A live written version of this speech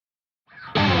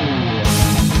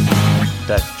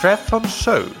The Triathlon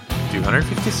Show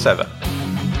 257.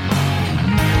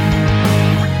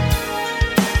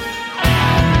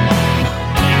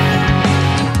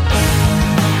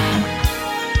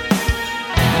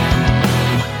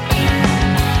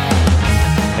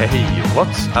 Hey,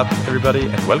 what's up everybody,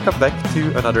 and welcome back to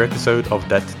another episode of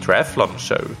That Triathlon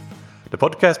Show, the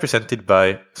podcast presented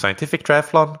by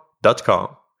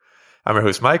scientifictriathlon.com. I'm your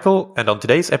host Michael, and on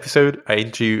today's episode I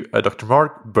interview Dr.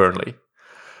 Mark Burnley.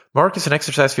 Mark is an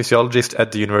exercise physiologist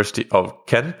at the University of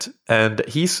Kent, and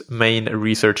his main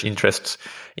research interests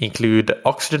include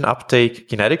oxygen uptake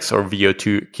kinetics, or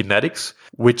VO2 kinetics,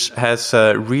 which has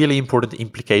really important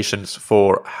implications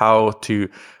for how to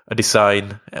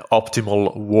design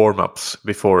optimal warm-ups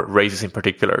before races in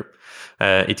particular.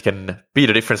 It can be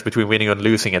the difference between winning and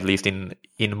losing, at least in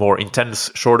more intense,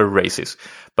 shorter races.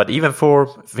 But even for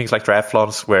things like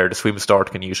triathlons, where the swim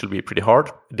start can usually be pretty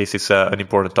hard, this is an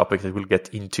important topic that we'll get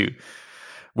into.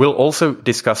 We'll also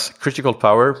discuss critical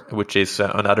power, which is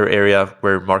another area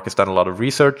where Mark has done a lot of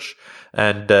research.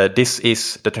 And this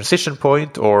is the transition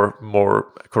point, or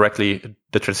more correctly,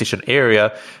 the transition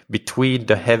area between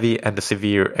the heavy and the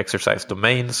severe exercise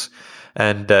domains.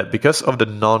 And because of the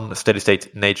non-steady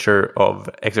state nature of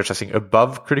exercising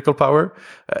above critical power,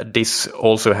 this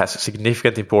also has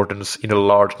significant importance in a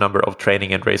large number of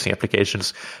training and racing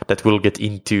applications that we'll get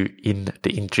into in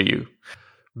the interview.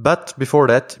 But before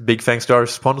that, big thanks to our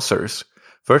sponsors.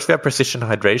 First, we have Precision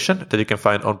Hydration that you can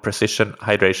find on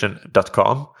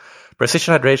precisionhydration.com.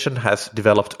 Precision Hydration has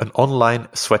developed an online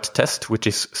sweat test, which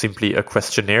is simply a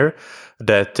questionnaire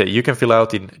that you can fill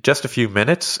out in just a few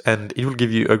minutes, and it will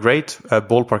give you a great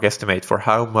ballpark estimate for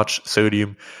how much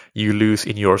sodium you lose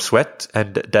in your sweat,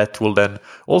 and that will then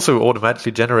also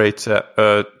automatically generate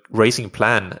a racing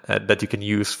plan that you can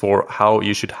use for how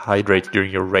you should hydrate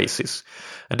during your races.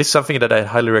 And this is something that I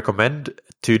highly recommend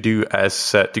to do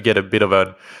as to get a bit of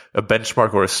a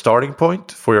benchmark or a starting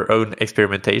point for your own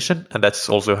experimentation. And that's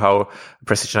also how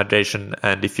Precision Hydration,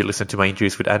 and if you listen to my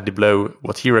interviews with Andy Blow,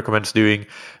 what he recommends doing,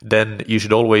 then you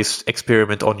should always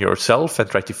experiment on yourself and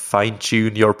try to fine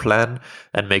tune your plan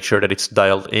and make sure that it's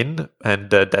dialed in.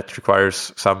 And that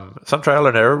requires some trial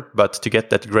and error, but to get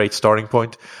that great starting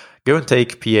point, go and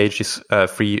take PH's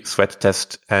free sweat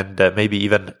test, and maybe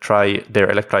even try their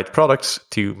electrolyte products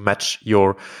to match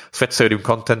your sweat sodium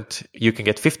content. You can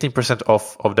get 15%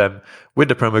 off of them with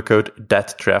the promo code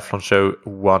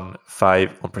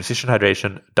ThatTriathlonShow15 on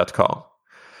precisionhydration.com.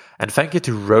 And thank you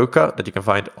to Roka that you can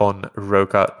find on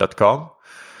roka.com.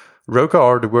 Roka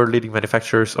are the world-leading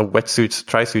manufacturers of wetsuits,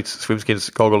 tri-suits,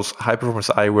 swimskins, goggles, high-performance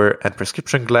eyewear, and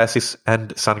prescription glasses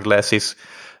and sunglasses.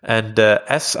 And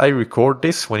as I record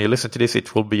this, when you listen to this,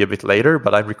 it will be a bit later,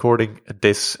 but I'm recording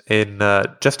this in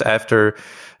just after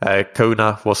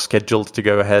Kona was scheduled to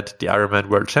go ahead, the Ironman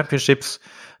World Championships.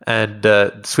 And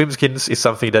swimskins is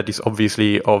something that is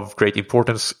obviously of great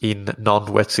importance in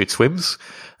non-wetsuit swims.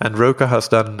 And Roka has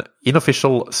done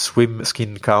unofficial swim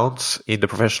skin counts in the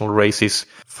professional races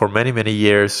for many, many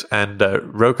years. And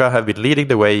Roka have been leading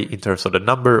the way in terms of the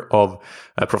number of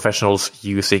professionals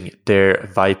using their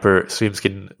Viper swim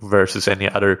skin versus any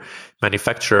other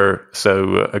manufacturer.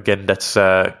 So again, that's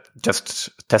just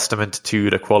testament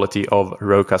to the quality of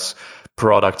Roka's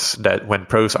products, that when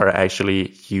pros are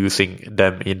actually using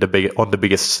them on the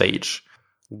biggest stage.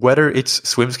 Whether it's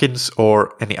swimskins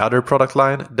or any other product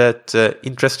line that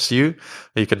interests you,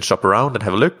 you can shop around and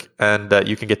have a look, and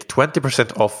you can get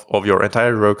 20% off of your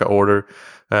entire Roka order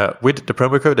with the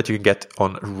promo code that you can get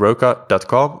on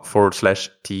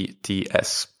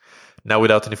roka.com/TTS. Now,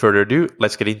 without any further ado,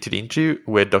 let's get into the interview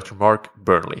with Dr. Mark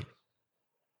Burnley.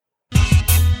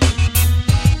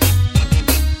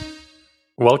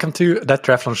 Welcome to That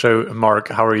Triathlon Show, Mark.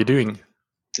 How are you doing?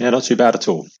 Yeah, not too bad at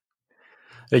all.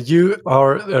 You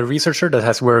are a researcher that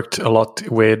has worked a lot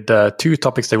with two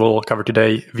topics that we'll cover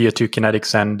today, VO2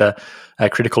 kinetics and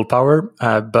critical power.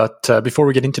 But before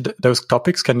we get into those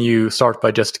topics, can you start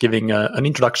by just giving an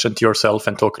introduction to yourself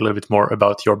and talk a little bit more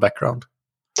about your background?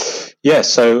 Yeah,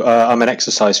 so I'm an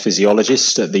exercise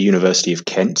physiologist at the University of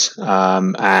Kent,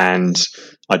 and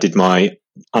I did my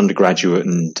undergraduate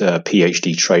and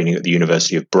PhD training at the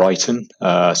University of Brighton,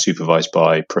 supervised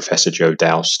by Professor Joe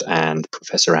Doust and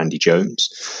Professor Andy Jones.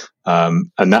 And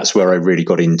that's where I really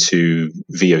got into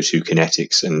VO2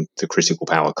 kinetics and the critical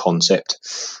power concept.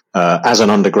 As an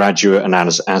undergraduate and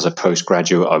as a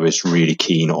postgraduate, I was really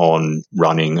keen on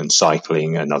running and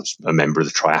cycling, and I was a member of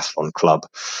the triathlon club.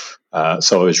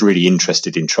 So I was really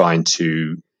interested in trying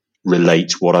to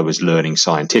relate what I was learning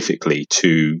scientifically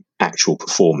to actual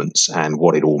performance and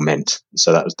what it all meant.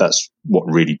 So that's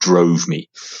what really drove me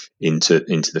into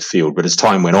the field. But as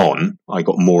time went on, I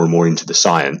got more and more into the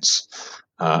science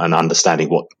and understanding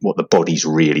what the body's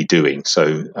really doing.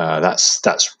 So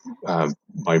that's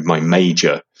my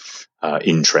major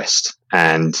interest.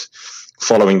 And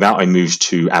following that, I moved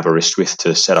to Aberystwyth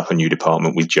to set up a new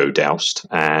department with Joe Doust,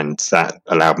 and that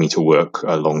allowed me to work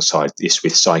alongside the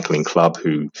Ystwyth Cycling Club,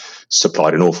 who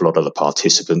supplied an awful lot of the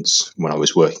participants when I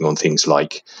was working on things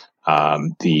like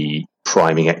the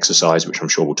priming exercise, which I'm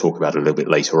sure we'll talk about a little bit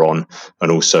later on,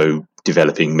 and also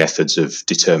developing methods of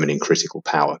determining critical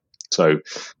power. So,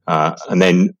 and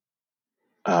then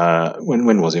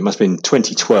when was it? It must have been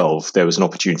 2012. There was an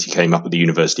opportunity came up at the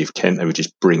University of Kent. They were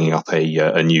just bringing up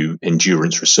a new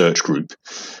endurance research group,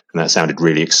 and that sounded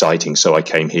really exciting. So I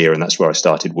came here, and that's where I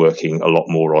started working a lot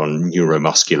more on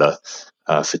neuromuscular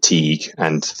fatigue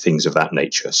and things of that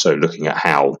nature. So looking at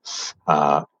how,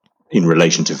 in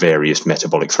relation to various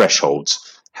metabolic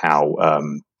thresholds, how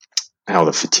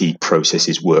the fatigue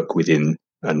processes work within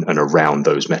and around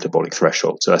those metabolic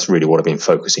thresholds. So that's really what I've been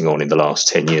focusing on in the last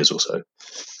 10 years or so.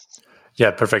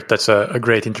 Yeah, perfect. That's a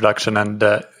great introduction. And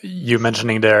you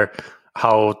mentioning there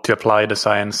how to apply the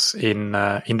science in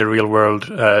the real world,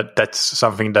 that's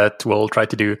something that we'll try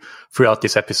to do throughout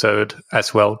this episode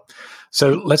as well.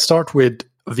 So let's start with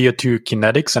VO2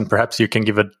 kinetics, and perhaps you can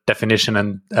give a definition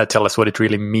and tell us what it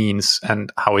really means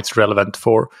and how it's relevant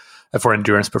for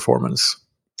endurance performance.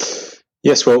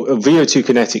 Yes, well, VO2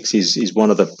 kinetics is one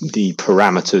of the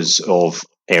parameters of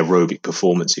aerobic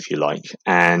performance, if you like.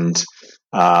 And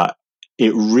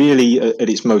it really,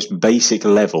 at its most basic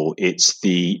level, it's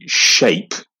the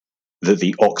shape that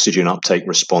the oxygen uptake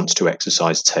response to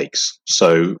exercise takes.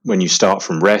 So when you start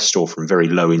from rest or from very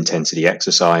low intensity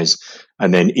exercise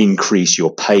and then increase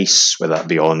your pace, whether that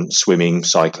be on swimming,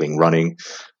 cycling, running,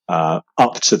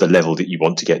 up to the level that you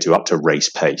want to get to, up to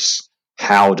race pace.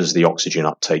 How does the oxygen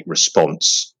uptake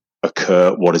response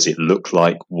occur? What does it look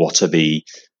like? What are the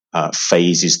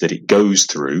phases that it goes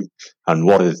through? And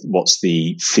what's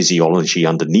the physiology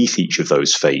underneath each of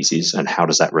those phases? And how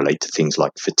does that relate to things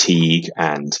like fatigue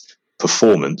and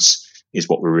performance is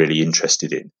what we're really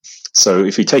interested in. So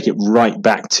if we take it right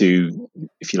back to,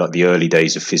 if you like, the early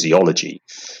days of physiology,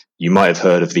 you might have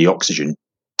heard of the oxygen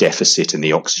deficit and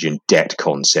the oxygen debt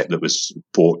concept that was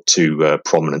brought to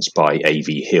prominence by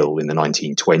A.V. Hill in the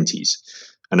 1920s.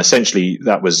 And essentially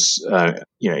that was,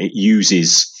 it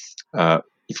uses,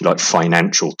 if you like,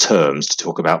 financial terms to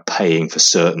talk about paying for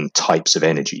certain types of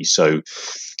energy. So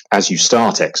as you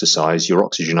start exercise, your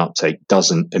oxygen uptake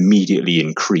doesn't immediately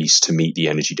increase to meet the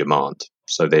energy demand.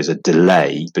 So there's a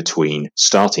delay between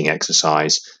starting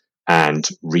exercise and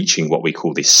reaching what we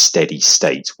call this steady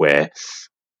state, where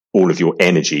all of your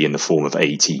energy in the form of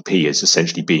ATP is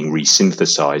essentially being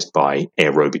resynthesized by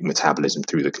aerobic metabolism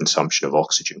through the consumption of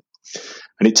oxygen.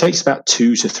 And it takes about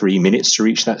 2 to 3 minutes to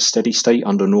reach that steady state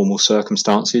under normal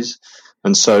circumstances.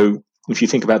 And so if you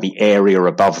think about the area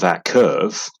above that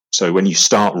curve, so when you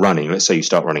start running, let's say you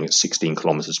start running at 16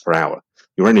 kilometers per hour,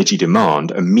 your energy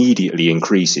demand immediately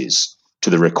increases to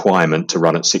the requirement to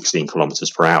run at 16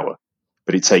 kilometers per hour.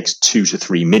 But it takes 2 to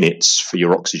 3 minutes for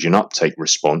your oxygen uptake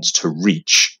response to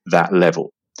reach that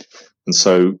level. And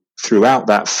so throughout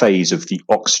that phase of the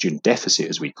oxygen deficit,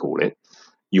 as we call it,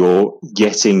 you're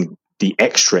getting the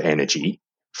extra energy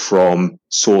from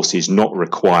sources not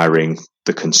requiring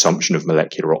the consumption of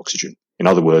molecular oxygen. In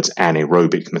other words,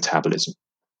 anaerobic metabolism.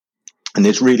 And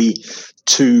there's really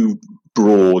two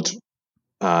broad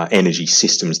energy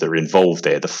systems that are involved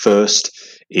there. The first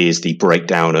is the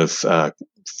breakdown of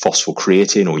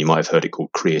phosphocreatine, or you might have heard it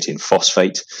called creatine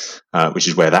phosphate, which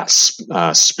is where that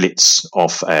splits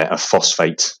off a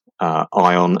phosphate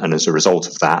ion, and as a result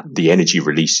of that, the energy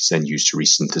release is then used to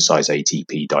resynthesize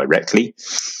ATP directly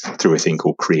through a thing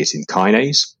called creatine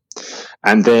kinase.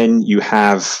 And then you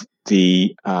have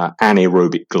the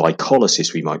anaerobic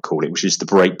glycolysis, we might call it, which is the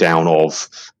breakdown of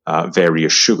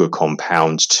various sugar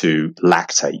compounds to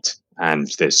lactate, and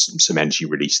there's some energy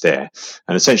release there.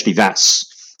 And essentially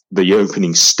that's the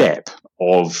opening step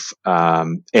of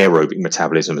aerobic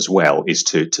metabolism as well, is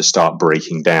to start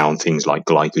breaking down things like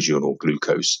glycogen or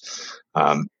glucose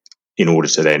in order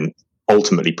to then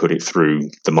ultimately put it through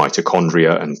the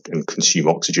mitochondria and consume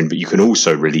oxygen. But you can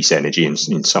also release energy. In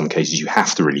some cases, you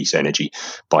have to release energy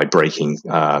by breaking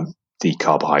the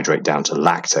carbohydrate down to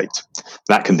lactate.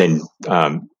 That can then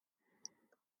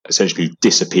essentially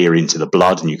disappear into the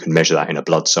blood, and you can measure that in a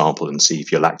blood sample and see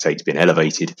if your lactate's been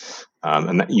elevated.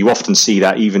 And you often see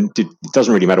that it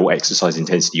doesn't really matter what exercise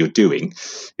intensity you're doing.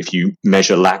 If you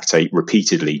measure lactate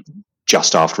repeatedly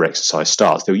just after exercise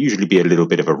starts. There'll usually be a little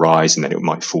bit of a rise and then it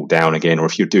might fall down again. Or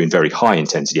if you're doing very high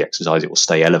intensity exercise, it will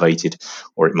stay elevated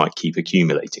or it might keep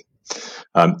accumulating.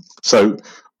 So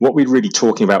what we're really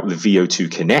talking about with the VO2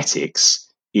 kinetics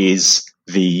is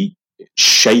the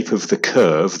shape of the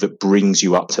curve that brings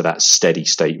you up to that steady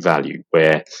state value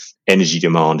where energy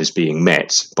demand is being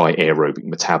met by aerobic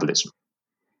metabolism.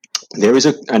 There is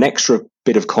an extra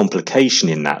bit of complication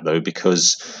in that, though,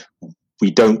 because we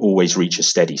don't always reach a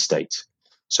steady state.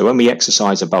 So when we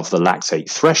exercise above the lactate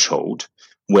threshold,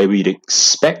 where we'd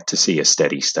expect to see a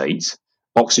steady state,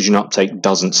 oxygen uptake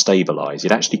doesn't stabilize.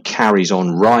 It actually carries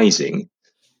on rising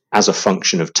as a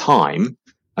function of time.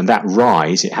 And that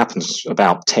rise, it happens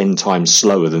about 10 times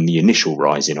slower than the initial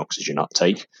rise in oxygen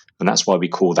uptake. And that's why we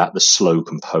call that the slow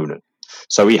component.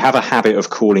 So we have a habit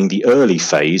of calling the early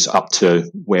phase up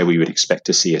to where we would expect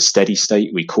to see a steady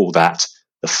state. We call that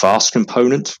the fast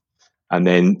component. And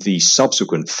then the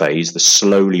subsequent phase, the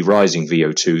slowly rising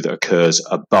VO2 that occurs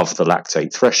above the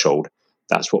lactate threshold,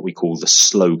 that's what we call the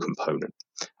slow component.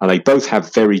 And they both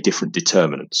have very different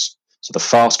determinants. So the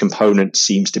fast component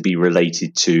seems to be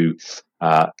related to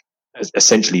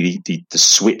essentially the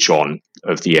switch on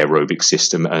of the aerobic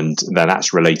system, and then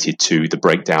that's related to the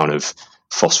breakdown of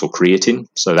phosphocreatine.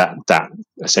 So that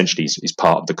essentially is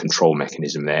part of the control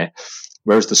mechanism there.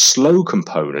 Whereas the slow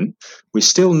component, we're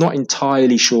still not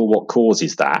entirely sure what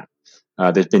causes that.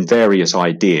 There's been various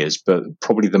ideas, but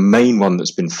probably the main one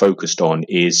that's been focused on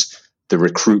is the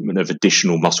recruitment of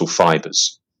additional muscle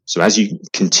fibers. So as you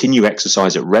continue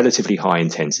exercise at relatively high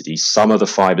intensity, some of the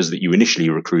fibers that you initially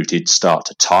recruited start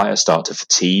to tire, start to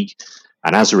fatigue,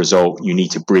 and as a result, you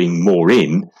need to bring more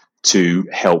in to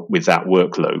help with that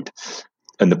workload.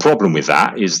 And the problem with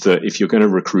that is that if you're going to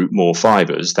recruit more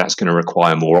fibers, that's going to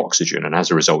require more oxygen, and as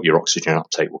a result, your oxygen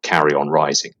uptake will carry on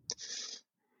rising.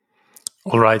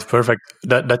 All right, perfect.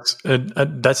 That's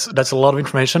a lot of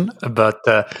information, but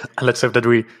let's hope that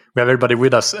we have everybody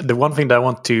with us. The one thing that I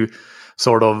want to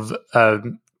sort of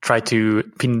try to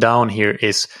pin down here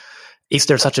is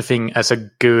there such a thing as a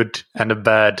good and a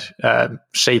bad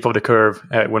shape of the curve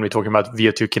when we're talking about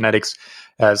VO2 kinetics?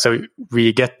 So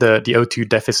we get the O2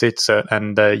 deficits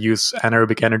and use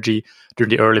anaerobic energy during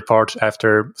the early part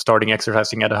after starting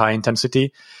exercising at a high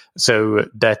intensity. So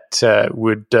that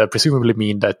would presumably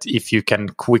mean that if you can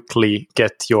quickly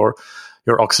get your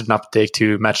oxygen uptake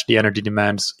to match the energy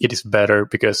demands, it is better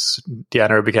because the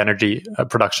anaerobic energy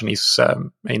production is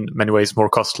in many ways more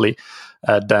costly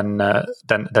than the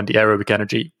aerobic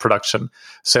energy production.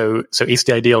 So is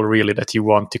the ideal really that you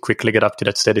want to quickly get up to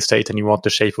that steady state and you want the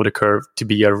shape of the curve to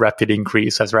be a rapid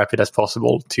increase, as rapid as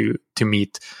possible to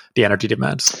meet the energy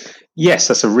demands? Yes,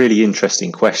 that's a really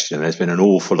interesting question. There's been an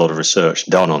awful lot of research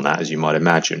done on that, as you might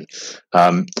imagine.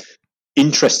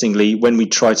 Interestingly, when we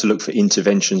try to look for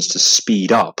interventions to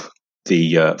speed up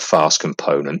the fast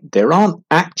component, there aren't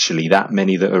actually that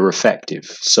many that are effective.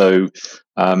 So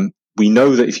we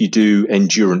know that if you do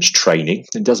endurance training,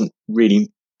 it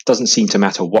doesn't seem to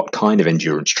matter what kind of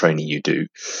endurance training you do,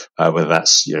 whether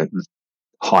that's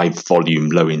high volume,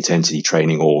 low intensity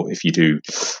training, or if you do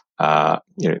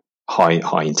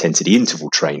high intensity interval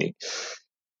training,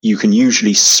 you can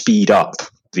usually speed up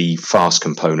the fast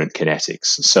component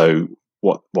kinetics. So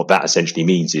what that essentially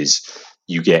means is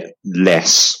you get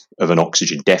less of an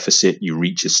oxygen deficit, you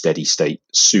reach a steady state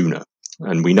sooner.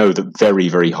 And we know that very,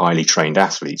 very highly trained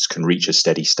athletes can reach a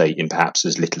steady state in perhaps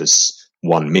as little as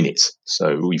 1 minute.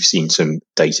 So we've seen some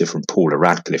data from Paula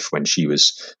Radcliffe when she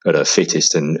was at her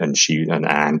fittest, and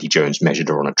Andy Jones measured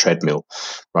her on a treadmill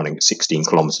running at 16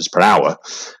 kilometers per hour.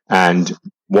 And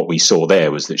what we saw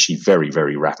there was that she very,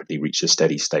 very rapidly reached a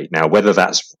steady state. Now, whether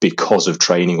that's because of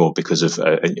training or because of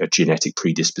a genetic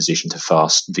predisposition to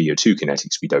fast VO2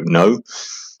 kinetics, we don't know.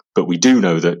 But we do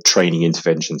know that training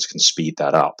interventions can speed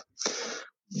that up.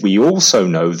 We also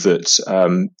know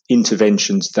that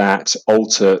interventions that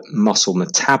alter muscle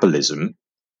metabolism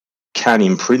can,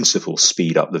 in principle,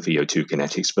 speed up the VO2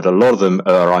 kinetics, but a lot of them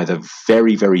are either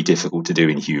very, very difficult to do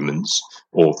in humans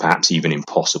or perhaps even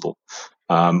impossible,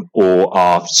 or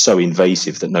are so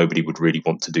invasive that nobody would really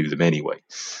want to do them anyway.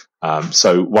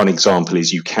 So one example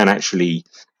is you can actually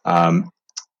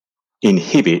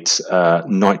inhibit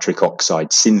nitric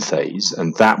oxide synthase,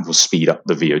 and that will speed up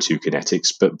the VO2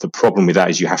 kinetics. But the problem with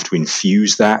that is you have to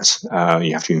infuse that.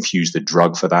 You have to infuse the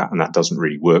drug for that, and that doesn't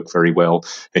really work very well.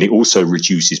 And it also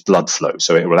reduces blood flow,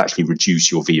 so it will actually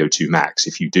reduce your VO2 max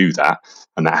if you do that,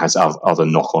 and that has other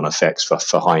knock-on effects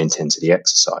for high-intensity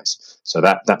exercise. So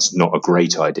that's not a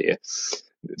great idea.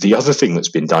 The other thing that's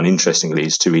been done, interestingly,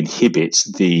 is to inhibit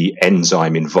the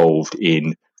enzyme involved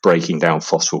in breaking down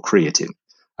phosphocreatine.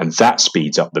 And that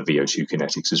speeds up the VO2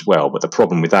 kinetics as well. But the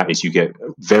problem with that is you get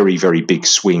very, very big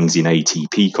swings in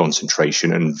ATP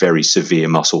concentration and very severe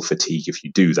muscle fatigue if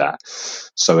you do that.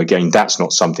 So again, that's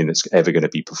not something that's ever going to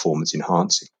be performance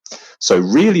enhancing. So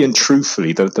really and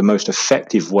truthfully, the most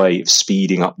effective way of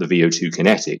speeding up the VO2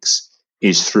 kinetics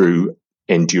is through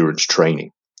endurance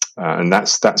training. And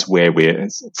that's where we're,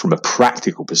 from a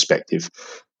practical perspective,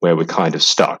 where we're kind of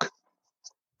stuck.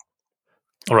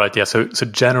 All right, yeah. So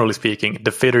generally speaking,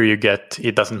 the fitter you get,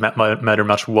 it doesn't matter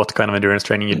much what kind of endurance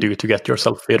training you do to get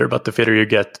yourself fitter, but the fitter you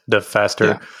get, the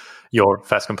faster your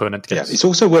fast component gets. Yeah, it's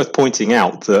also worth pointing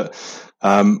out that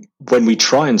when we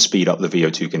try and speed up the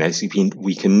VO2 kinetics,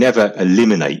 we can never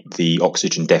eliminate the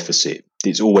oxygen deficit.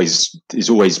 It's always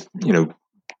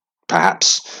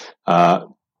perhaps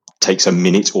takes a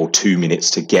minute or 2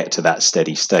 minutes to get to that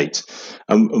steady state.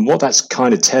 And what that's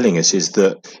kind of telling us is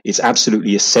that it's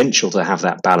absolutely essential to have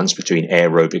that balance between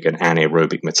aerobic and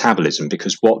anaerobic metabolism,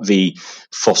 because what the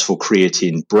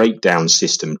phosphocreatine breakdown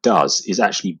system does is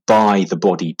actually buy the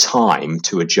body time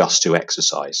to adjust to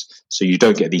exercise. So you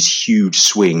don't get these huge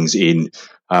swings in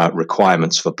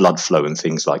requirements for blood flow and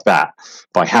things like that.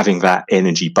 By having that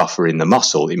energy buffer in the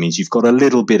muscle, it means you've got a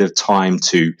little bit of time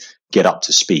to get up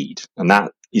to speed. And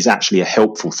that is actually a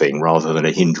helpful thing rather than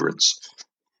a hindrance.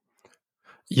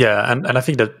 Yeah, and I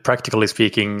think that practically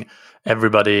speaking,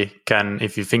 everybody can,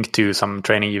 if you think to some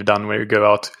training you've done where you go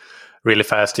out really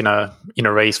fast in a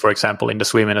race, for example, in the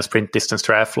swim in a sprint distance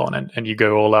triathlon, and you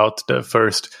go all out the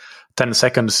first 10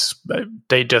 seconds,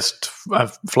 they just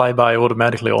fly by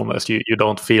automatically almost. You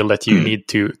don't feel that you need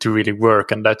to really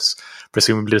work, and that's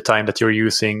presumably the time that you're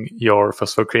using your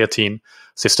phosphocreatine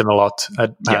system a lot,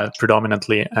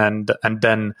 predominantly, and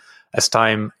then as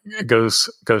time goes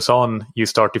on, you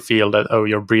start to feel that, oh,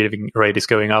 your breathing rate is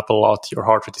going up a lot, your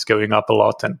heart rate is going up a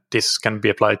lot, and this can be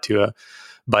applied to a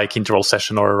bike interval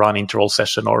session or a run interval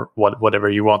session or whatever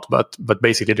you want. But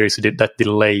basically there is that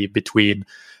delay between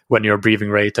when your breathing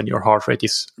rate and your heart rate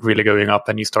is really going up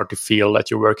and you start to feel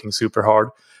that you're working super hard,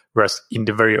 whereas in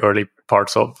the very early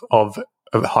parts of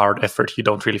a hard effort, you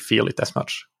don't really feel it as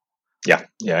much. Yeah,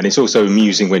 and it's also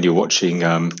amusing when you're watching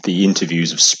the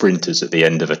interviews of sprinters at the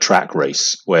end of a track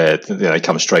race, where they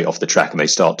come straight off the track and they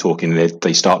start talking,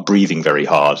 they start breathing very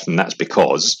hard, and that's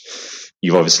because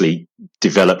you've obviously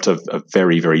developed a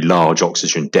very, very large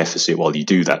oxygen deficit while you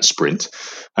do that sprint.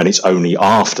 And it's only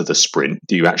after the sprint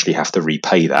do you actually have to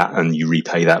repay that. And you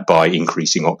repay that by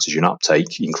increasing oxygen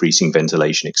uptake, increasing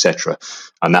ventilation, etc.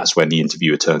 And that's when the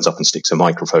interviewer turns up and sticks a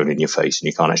microphone in your face and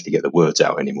you can't actually get the words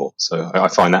out anymore. So I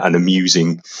find that an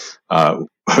amusing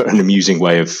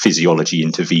way of physiology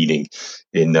intervening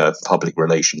in public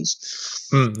relations.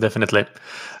 Definitely.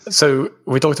 So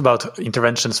we talked about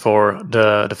interventions for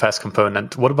the fast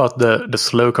component. What about the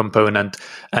slow component?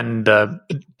 And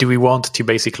do we want to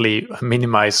basically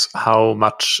minimize how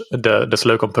much the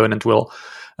slow component will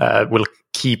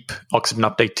keep oxygen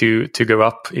uptake to go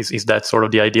up? Is that sort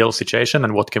of the ideal situation?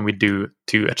 And what can we do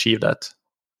to achieve that?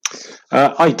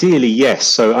 Ideally, yes.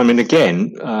 So, I mean,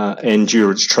 again,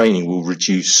 endurance training will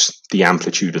reduce the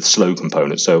amplitude of the slow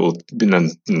component. So,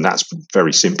 and that's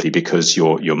very simply because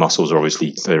your muscles are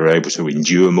obviously, they're able to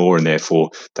endure more, and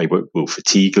therefore they will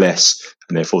fatigue less,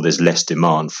 and therefore there's less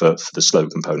demand for the slow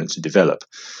component to develop.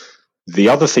 The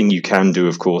other thing you can do,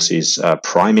 of course, is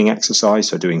priming exercise.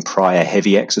 So doing prior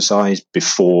heavy exercise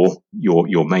before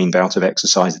your main bout of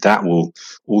exercise. That will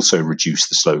also reduce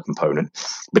the slow component.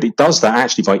 But it does that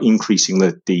actually by increasing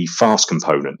the fast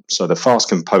component. So the fast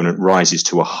component rises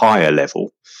to a higher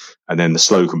level, and then the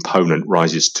slow component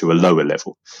rises to a lower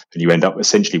level. And you end up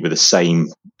essentially with the same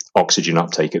oxygen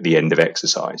uptake at the end of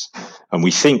exercise. And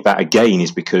we think that, again,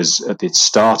 is because at the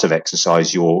start of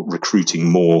exercise, you're recruiting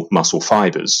more muscle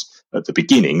fibers at the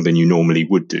beginning than you normally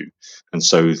would do. And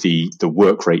so the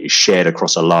work rate is shared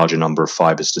across a larger number of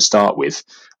fibers to start with,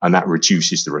 and that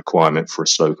reduces the requirement for a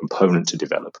slow component to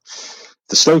develop.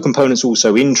 The slow component is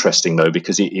also interesting, though,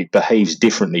 because it behaves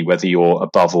differently whether you're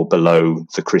above or below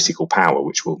the critical power,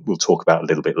 which we'll talk about a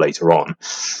little bit later on.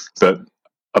 But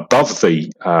above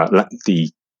the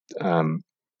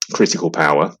critical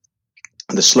power,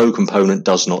 the slow component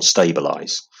does not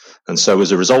stabilize. And so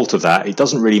as a result of that, it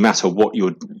doesn't really matter what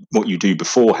you do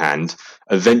beforehand.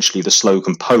 Eventually, the slow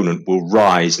component will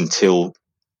rise until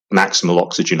maximal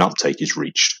oxygen uptake is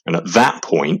reached. And at that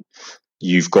point,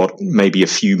 you've got maybe a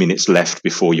few minutes left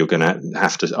before you're going to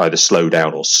have to either slow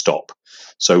down or stop.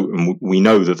 So we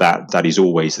know that is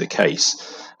always the case.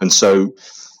 And so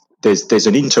there's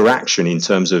an interaction in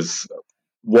terms of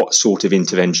what sort of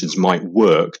interventions might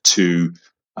work to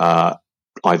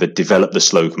either develop the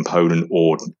slow component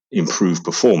or improve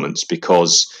performance,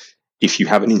 because if you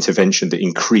have an intervention that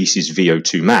increases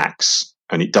VO2 max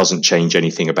and it doesn't change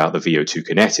anything about the VO2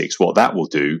 kinetics, what that will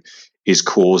do is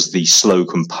cause the slow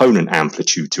component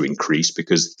amplitude to increase,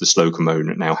 because the slow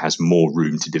component now has more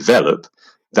room to develop.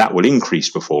 That will increase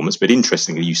performance, but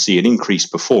interestingly, you see an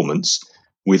increased performance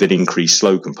with an increased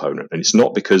slow component. And it's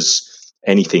not because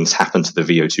anything's happened to the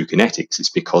VO2 kinetics, it's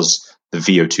because the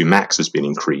VO2 max has been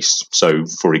increased. So,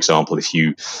 for example, if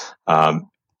you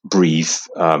breathe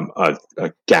a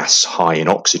gas high in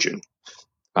oxygen,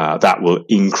 that will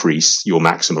increase your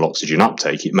maximal oxygen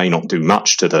uptake. It may not do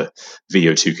much to the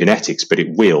VO2 kinetics, but it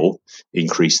will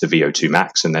increase the VO2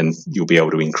 max, and then you'll be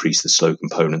able to increase the slow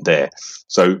component there.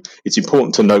 So it's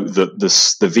important to note that the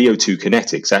VO2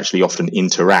 kinetics actually often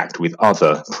interact with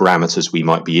other parameters we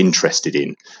might be interested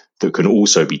in that can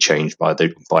also be changed by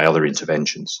other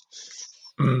interventions.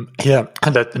 Yeah,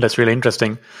 that's really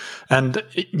interesting. And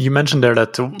you mentioned there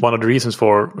that one of the reasons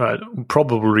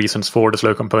probable reasons for the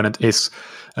slow component is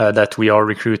that we are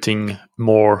recruiting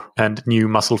more and new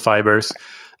muscle fibers.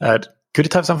 Could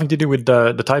it have something to do with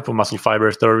the type of muscle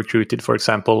fibers that are recruited? For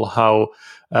example, how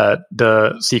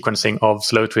the sequencing of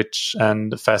slow twitch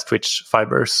and fast twitch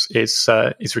fibers is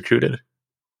recruited?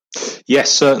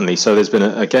 Yes, certainly. So there's been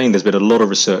a lot of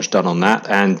research done on that,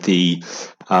 and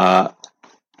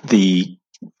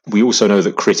we also know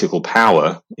that critical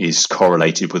power is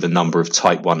correlated with the number of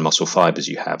type 1 muscle fibers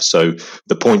you have. So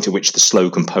the point at which the slow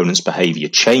component's behavior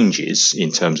changes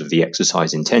in terms of the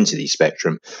exercise intensity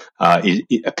spectrum,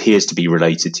 it appears to be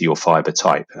related to your fiber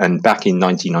type. And back in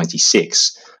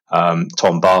 1996,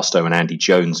 Tom Barstow and Andy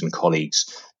Jones and colleagues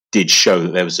did show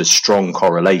that there was a strong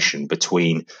correlation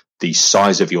between the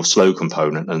size of your slow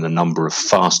component and the number of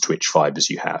fast twitch fibers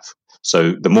you have.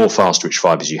 So the more fast twitch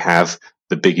fibers you have,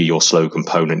 the bigger your slow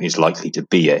component is likely to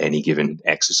be at any given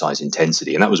exercise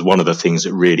intensity. And that was one of the things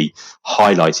that really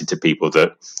highlighted to people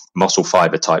that muscle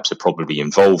fiber types are probably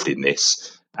involved in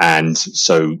this. And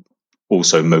so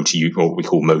also what we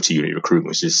call motor unit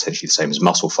recruitment, which is essentially the same as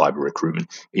muscle fiber recruitment,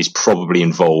 is probably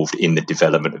involved in the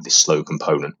development of this slow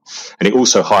component. And it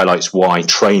also highlights why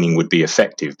training would be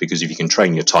effective, because if you can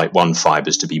train your type 1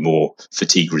 fibers to be more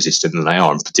fatigue resistant than they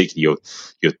are, and particularly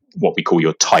your what we call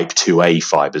your type 2A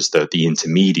fibers, the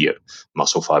intermediate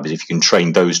muscle fibers, if you can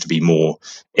train those to be more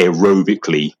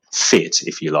aerobically fit,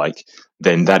 if you like,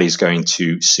 then that is going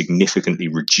to significantly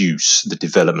reduce the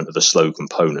development of the slow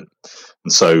component.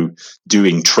 And so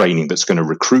doing training that's going to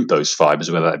recruit those fibers,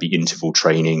 whether that be interval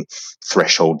training,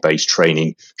 threshold-based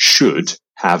training, should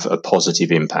have a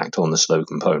positive impact on the slow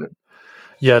component.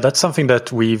 Yeah, that's something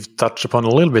that we've touched upon a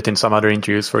little bit in some other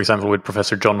interviews, for example, with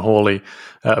Professor John Hawley,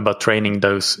 about training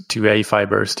those 2A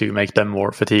fibers to make them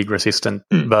more fatigue resistant.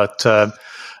 But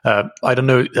I don't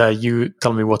know, you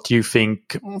tell me what you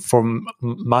think. From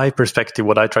my perspective,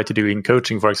 what I try to do in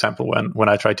coaching, for example, when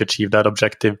I try to achieve that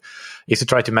objective, is to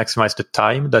try to maximize the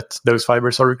time that those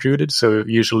fibers are recruited. So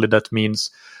usually that means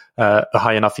a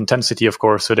high enough intensity, of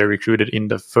course, so they're recruited in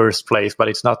the first place, but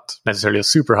it's not necessarily a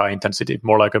super high intensity,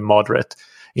 more like a moderate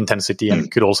intensity,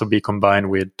 and could also be combined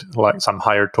with like some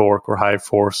higher torque or higher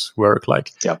force work,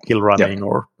 like hill running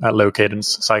or low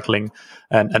cadence cycling,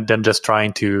 and then just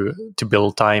trying to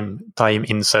build time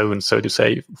in zone, so to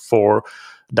say, for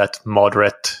that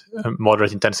moderate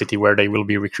intensity where they will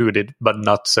be recruited, but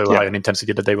not so high an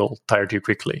intensity that they will tire too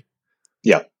quickly.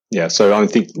 Yeah, so I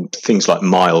think things like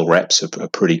mile reps are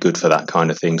pretty good for that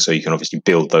kind of thing. So you can obviously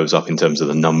build those up in terms of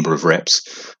the number of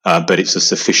reps, but it's a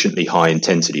sufficiently high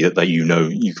intensity that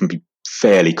you can be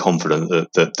fairly confident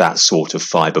that sort of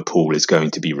fiber pool is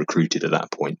going to be recruited at that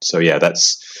point. So yeah,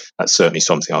 that's certainly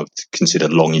something I would consider.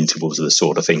 Long intervals are the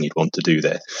sort of thing you'd want to do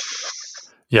there.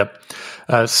 Yeah.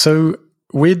 So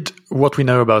with what we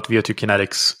know about VO2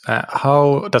 kinetics,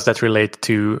 how does that relate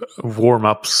to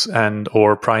warm-ups and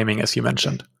or priming, as you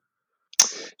mentioned?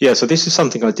 Yeah, so this is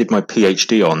something I did my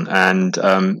PhD on, and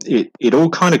it all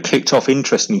kind of kicked off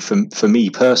interestingly for me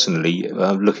personally,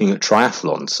 looking at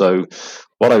triathlon. So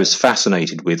what I was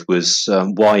fascinated with was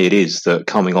why it is that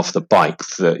coming off the bike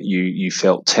that you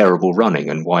felt terrible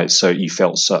running, and why you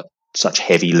felt such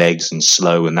heavy legs and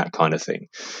slow and that kind of thing.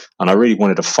 And I really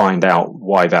wanted to find out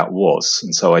why that was.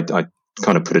 And so I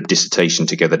kind of put a dissertation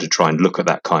together to try and look at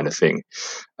that kind of thing.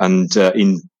 And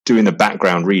in doing the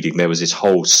background reading, there was this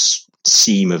whole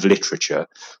seam of literature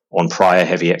on prior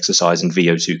heavy exercise and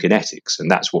VO2 kinetics.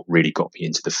 And that's what really got me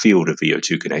into the field of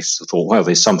VO2 kinetics. I thought, well,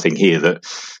 there's something here that,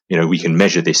 we can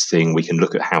measure this thing, we can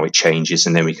look at how it changes,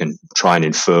 and then we can try and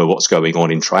infer what's going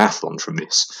on in triathlon from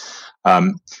this.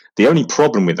 The only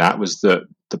problem with that was that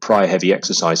the prior heavy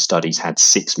exercise studies had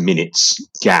 6 minutes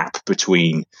gap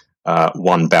between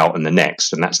one bout and the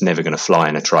next, and that's never going to fly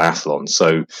in a triathlon.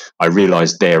 So I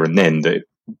realized there and then that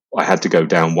I had to go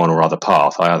down one or other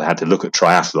path. I either had to look at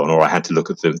triathlon or I had to look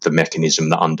at the mechanism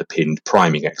that underpinned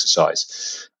priming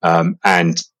exercise.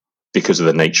 And because of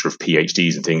the nature of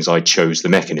PhDs and things, I chose the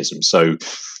mechanism. So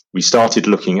we started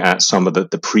looking at some of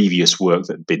the previous work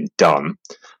that had been done.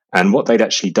 And what they'd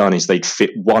actually done is they'd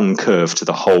fit one curve to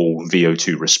the whole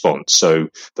VO2 response. So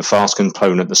the fast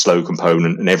component, the slow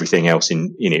component, and everything else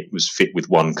in it was fit with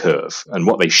one curve. And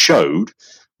what they showed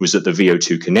was that the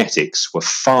VO2 kinetics were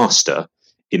faster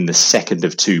in the second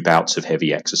of two bouts of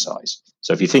heavy exercise.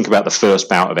 So if you think about the first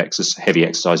bout of heavy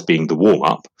exercise being the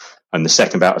warm-up, and the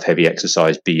second bout of heavy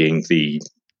exercise being the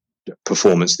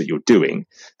performance that you're doing,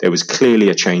 there was clearly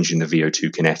a change in the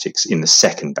VO2 kinetics in the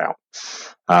second bout.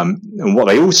 And what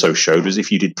they also showed was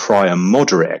if you did prior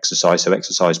moderate exercise, so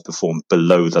exercise performed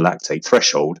below the lactate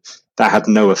threshold, that had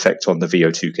no effect on the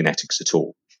VO2 kinetics at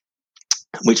all,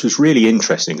 which was really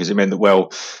interesting because it meant that,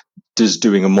 well, does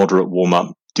doing a moderate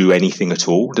warm-up do anything at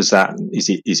all? Is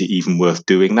it even worth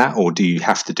doing that, or do you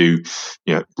have to do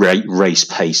race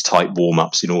pace type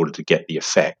warm-ups in order to get the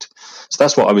effect? So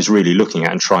that's what I was really looking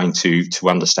at and trying to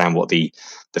understand what the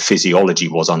physiology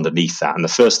was underneath that. And the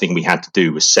first thing we had to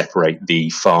do was separate the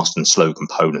fast and slow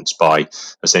components by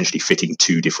essentially fitting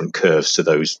two different curves to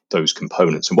those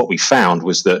components. And what we found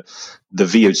was that the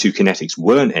VO2 kinetics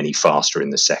weren't any faster in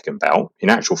the second bout. In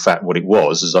actual fact, what it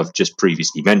was, as I've just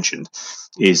previously mentioned,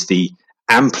 is the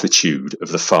amplitude of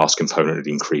the fast component had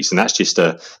increased. And that's just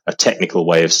a technical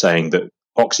way of saying that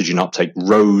oxygen uptake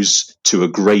rose to a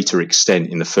greater extent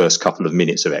in the first couple of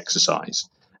minutes of exercise.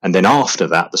 And then after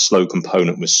that, the slow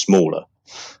component was smaller.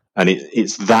 And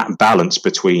it's that balance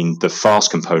between the fast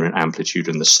component amplitude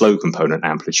and the slow component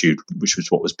amplitude, which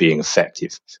was what was being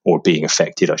affected,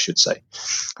 I should say.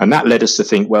 And that led us to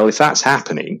think, well, if that's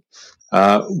happening,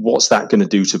 what's that going to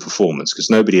do to performance? Because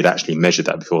nobody had actually measured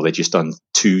that before. They'd just done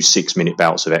 2 6-minute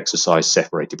bouts of exercise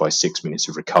separated by 6 minutes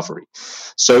of recovery.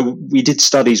 So we did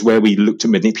studies where we looked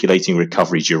at manipulating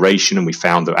recovery duration, and we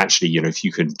found that actually, if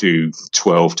you can do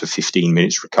 12 to 15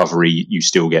 minutes recovery, you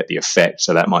still get the effect.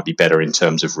 So that might be better in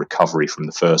terms of recovery from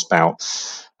the first bout.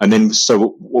 And then, so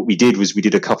what we did was we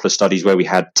did a couple of studies where we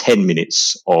had 10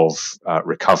 minutes of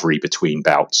recovery between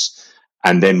bouts.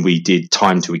 And then we did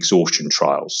time to exhaustion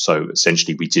trials. So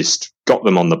essentially, we just got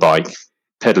them on the bike,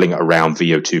 pedaling it around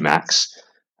VO2 max,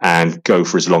 and go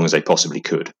for as long as they possibly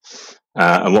could.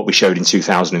 And what we showed in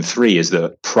 2003 is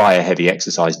that prior heavy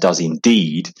exercise does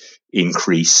indeed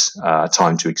increase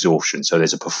time to exhaustion. So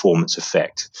there's a performance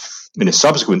effect. In a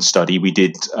subsequent study, we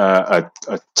did a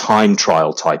time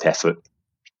trial type effort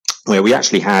where we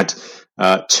actually had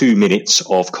 2 minutes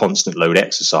of constant load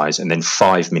exercise and then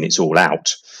 5 minutes all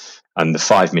out. And the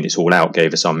 5 minutes all out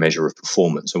gave us our measure of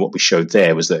performance. And what we showed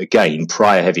there was that, again,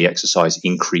 prior heavy exercise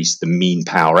increased the mean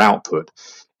power output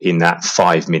in that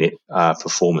 5 minute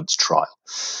performance trial.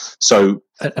 So,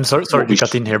 and sorry to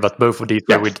cut in here, but both of these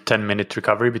were with 10-minute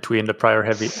recovery between the prior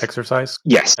heavy exercise?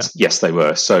 Yes, they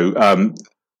were. So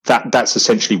that's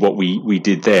essentially what we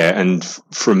did there. And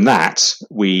from that,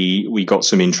 we got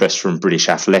some interest from British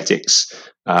Athletics,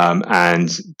 and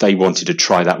they wanted to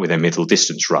try that with their middle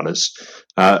distance runners.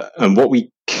 And what we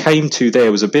came to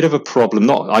there was a bit of a problem.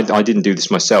 I didn't do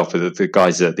this myself, but the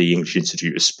guys at the English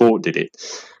Institute of Sport did it.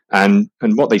 And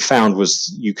what they found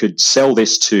was you could sell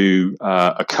this to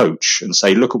a coach and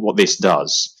say, look at what this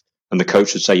does. And the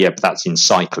coach would say, yeah, but that's in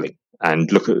cycling.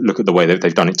 And look at the way that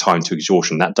they've done it time to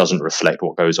exhaustion. That doesn't reflect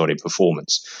what goes on in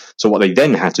performance. So what they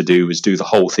then had to do was do the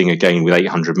whole thing again with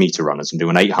 800-meter runners and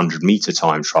do an 800-meter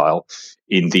time trial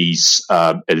in these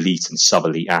elite and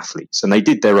sub-elite athletes. And they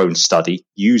did their own study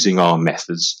using our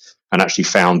methods and actually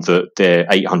found that their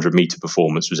 800-meter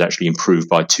performance was actually improved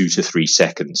by 2 to 3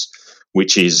 seconds,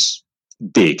 which is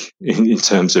big in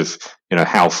terms of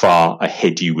how far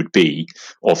ahead you would be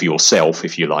of yourself,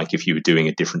 if you like, if you were doing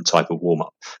a different type of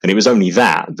warm-up. And it was only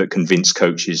that convinced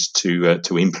coaches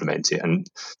to implement it. And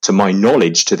to my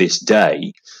knowledge, to this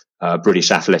day,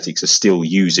 British Athletics are still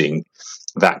using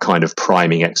that kind of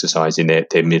priming exercise in their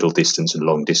middle distance and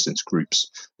long distance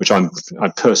groups, which I'm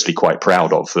personally quite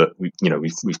proud of, that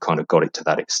we've kind of got it to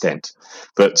that extent.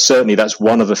 But certainly that's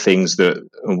one of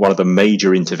the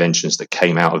major interventions that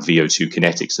came out of VO2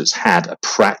 kinetics that's had a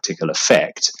practical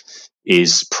effect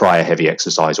is prior heavy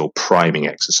exercise or priming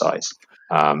exercise.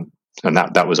 And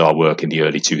that was our work in the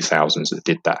early 2000s that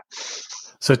did that.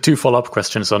 So 2 follow-up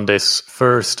questions on this.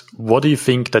 First, what do you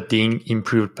think that the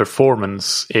improved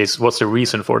performance is? What's the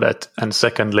reason for that? And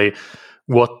secondly,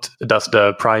 what does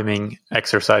the priming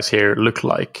exercise here look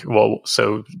like? Well,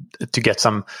 so to get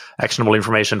some actionable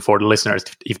information for the listeners,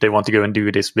 if they want to go and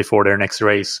do this before their next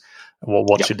race, well,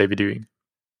 what should they be doing?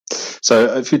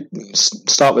 So if you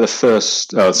start with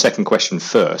the second question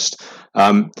first,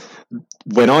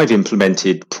 when I've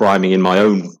implemented priming in my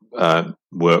own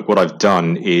work, what I've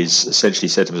done is essentially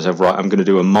said to myself, right, I'm going to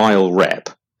do a mile rep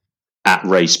at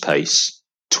race pace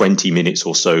 20 minutes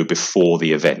or so before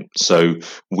the event. So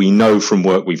we know from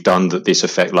work we've done that this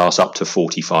effect lasts up to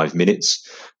 45 minutes.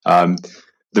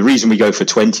 The reason we go for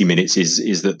 20 minutes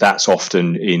is that that's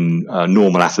often in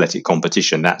normal athletic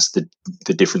competition. That's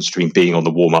the difference between being on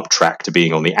the warm-up track to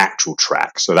being on the actual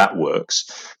track. So that works.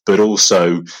 But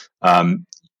also,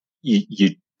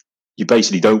 you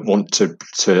basically don't want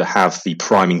to have the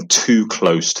priming too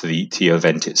close to the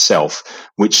event itself,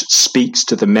 which speaks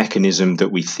to the mechanism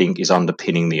that we think is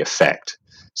underpinning the effect.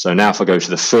 So now if I go to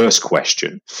the first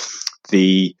question,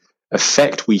 the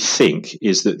effect we think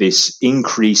is that this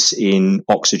increase in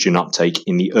oxygen uptake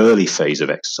in the early phase of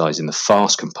exercise, in the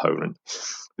fast component,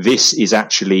 this is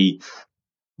actually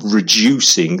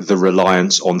reducing the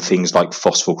reliance on things like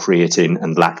phosphocreatine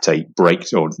and lactate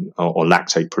breaks or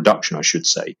lactate production, I should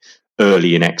say,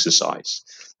 early in exercise.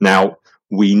 Now,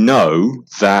 we know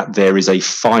that there is a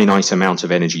finite amount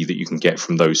of energy that you can get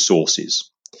from those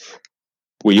sources.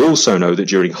 We also know that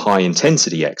during high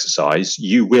intensity exercise,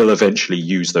 you will eventually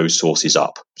use those sources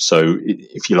up. So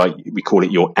if you like, we call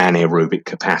it your anaerobic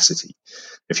capacity.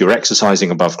 If you're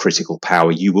exercising above critical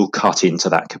power, you will cut into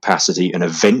that capacity. And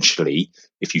eventually,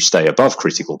 if you stay above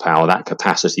critical power, that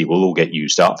capacity will all get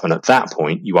used up. And at that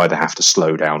point, you either have to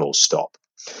slow down or stop.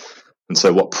 And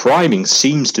so what priming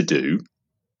seems to do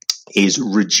is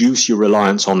reduce your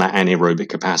reliance on that anaerobic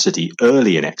capacity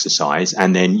early in exercise,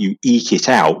 and then you eke it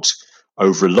out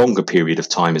over a longer period of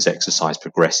time as exercise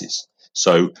progresses.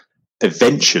 So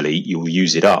eventually you will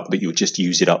use it up, but you'll just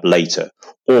use it up later.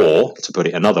 Or, to put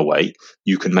it another way,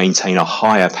 you can maintain a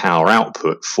higher power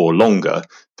output for longer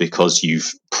because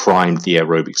you've primed the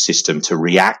aerobic system to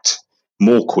react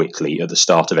more quickly at the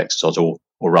start of exercise, or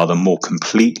rather more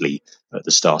completely at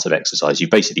the start of exercise. You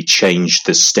basically change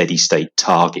the steady state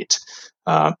target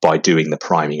by doing the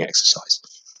priming exercise.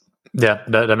 Yeah,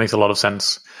 that makes a lot of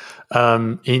sense.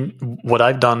 In what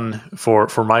I've done for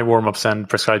my warm-ups and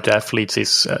prescribed to athletes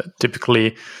is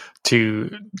typically to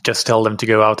just tell them to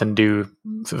go out and do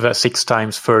 6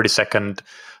 times 30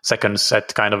 seconds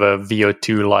at kind of a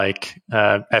VO2-like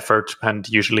effort. And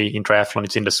usually in triathlon,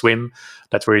 it's in the swim.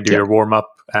 That's where you do your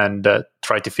warm-up, and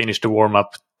try to finish the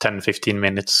warm-up 10-15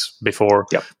 minutes before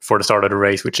the start of the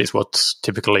race, which is what's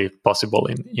typically possible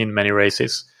in many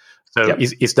races. So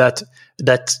is that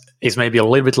is maybe a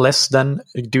little bit less than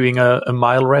doing a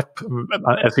mile rep,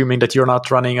 assuming that you're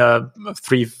not running a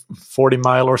 340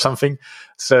 mile or something.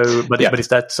 So, but is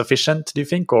that sufficient, do you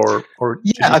think, or should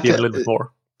it be a little bit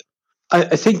more?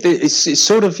 I think that it's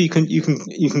sort of you can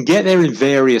get there in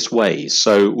various ways.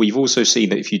 So we've also seen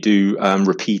that if you do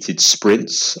repeated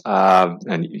sprints,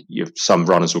 and some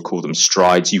runners will call them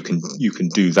strides, you can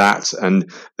do that.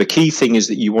 And the key thing is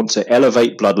that you want to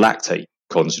elevate blood lactate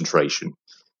concentration,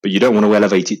 but you don't want to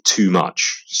elevate it too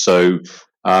much. So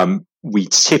we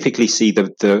typically see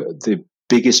the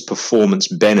biggest performance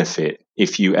benefit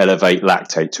if you elevate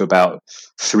lactate to about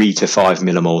 3 to 5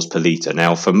 millimoles per liter.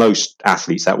 Now, for most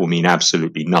athletes, that will mean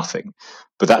absolutely nothing,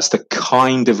 but that's the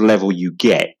kind of level you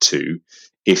get to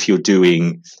if you're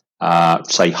doing,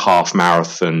 say, half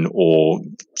marathon or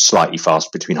slightly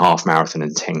fast between half marathon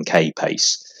and 10K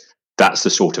pace. That's the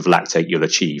sort of lactate you'll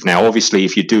achieve. Now, obviously,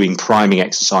 if you're doing priming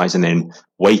exercise and then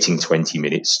waiting 20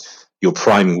 minutes, your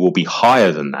priming will be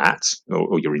higher than that,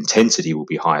 or your intensity will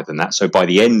be higher than that. So by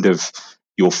the end of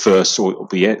your first, or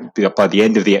by the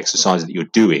end of the exercise that you're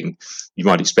doing, you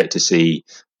might expect to see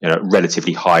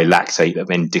relatively high lactate that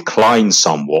then declines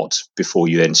somewhat before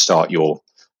you then start your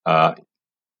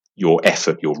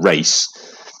effort, your race.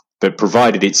 But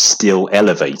provided it's still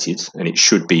elevated, and it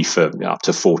should be for up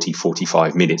to 40,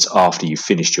 45 minutes after you've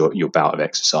finished your bout of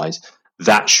exercise,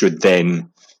 that should then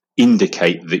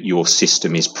indicate that your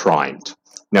system is primed.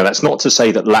 Now, that's not to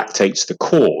say that lactate's the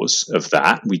cause of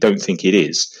that. We don't think it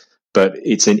is. But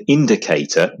it's an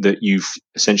indicator that you've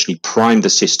essentially primed the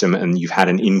system and you've had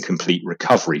an incomplete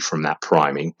recovery from that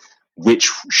priming, which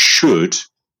should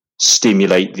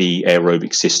stimulate the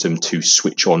aerobic system to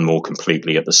switch on more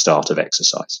completely at the start of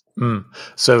exercise.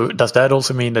 So does that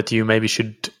also mean that you maybe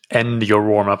should end your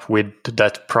warm-up with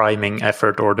that priming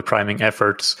effort or the priming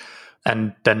efforts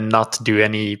and then not do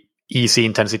any easy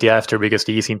intensity after, because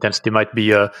the easy intensity might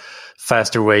be a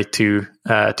faster way to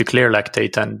clear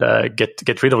lactate and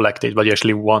get rid of lactate, but you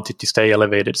actually want it to stay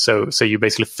elevated. So you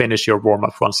basically finish your warm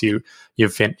up once you've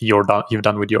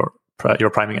done with your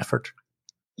priming effort.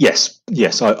 Yes,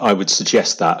 I would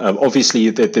suggest that. Obviously,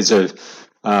 there's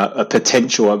a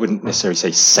potential, I wouldn't necessarily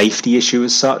say safety issue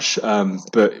as such,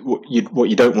 but what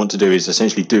you don't want to do is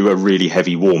essentially do a really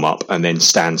heavy warm up and then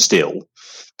stand still,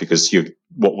 because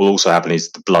what will also happen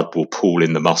is the blood will pool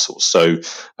in the muscles. So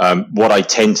what I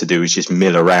tend to do is just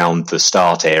mill around the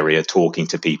start area, talking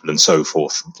to people and so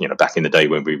forth, back in the day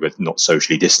when we were not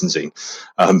socially distancing,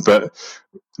 but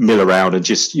mill around and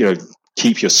just,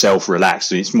 keep yourself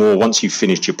relaxed. And it's more, once you've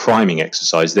finished your priming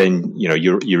exercise, then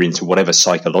you're into whatever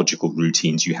psychological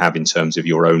routines you have in terms of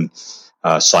your own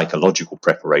psychological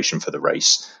preparation for the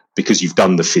race, because you've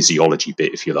done the physiology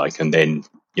bit, if you like, and then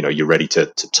you're ready to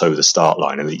toe the start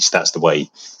line. At least that's the way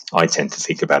I tend to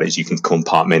think about it, is you can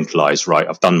compartmentalize. Right,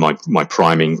 I've done my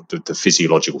priming, the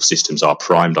physiological systems are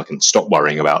primed, I can stop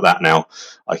worrying about that now.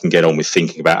 I can get on with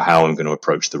thinking about how I'm going to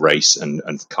approach the race, and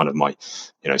kind of my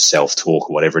self-talk,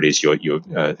 or whatever it is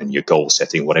and your goal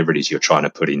setting, whatever it is you're trying to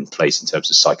put in place in terms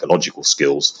of psychological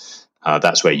skills.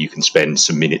 That's where you can spend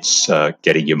some minutes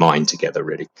getting your mind together,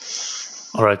 really.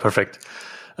 All right, perfect.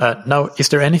 Now, is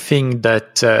there anything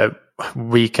that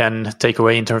we can take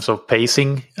away in terms of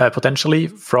pacing potentially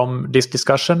from this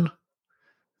discussion?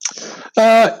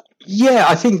 Yeah,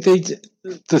 I think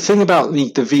the thing about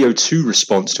the VO2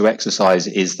 response to exercise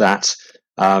is that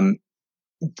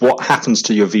what happens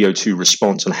to your VO2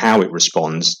 response and how it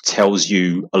responds tells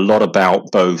you a lot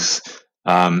about both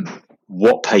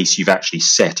what pace you've actually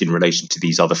set in relation to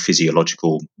these other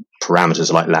physiological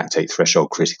parameters like lactate threshold,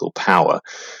 critical power,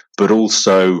 but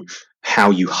also how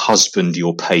you husband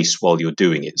your pace while you're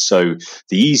doing it. So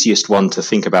the easiest one to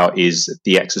think about is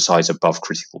the exercise above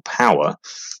critical power,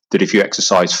 that if you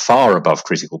exercise far above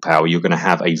critical power, you're going to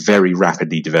have a very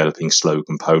rapidly developing slow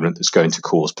component that's going to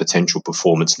cause potential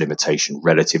performance limitation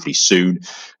relatively soon,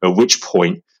 at which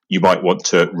point you might want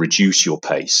to reduce your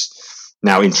pace.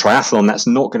 Now, in triathlon, that's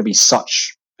not going to be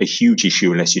such a huge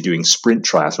issue unless you're doing sprint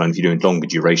triathlon. If you're doing longer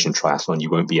duration triathlon, you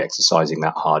won't be exercising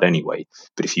that hard anyway.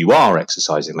 But if you are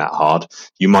exercising that hard,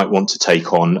 you might want to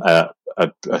take on a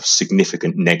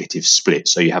significant negative split.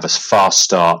 So you have a fast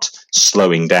start,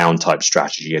 slowing down type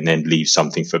strategy, and then leave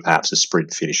something for perhaps a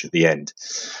sprint finish at the end.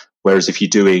 Whereas if you're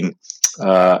doing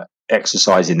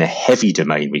exercise in the heavy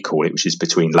domain, we call it, which is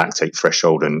between lactate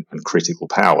threshold and critical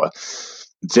power,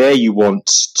 there you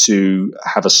want to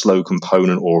have a slow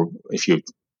component, or if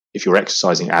you're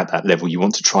exercising at that level, you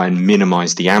want to try and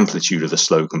minimize the amplitude of the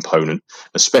slow component,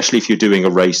 especially if you're doing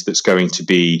a race that's going to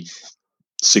be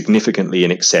significantly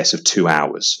in excess of 2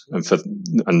 hours.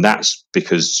 And that's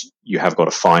because you have got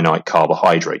a finite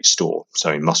carbohydrate store,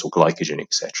 so in muscle glycogen,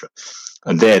 etc.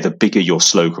 And there, the bigger your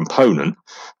slow component,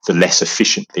 the less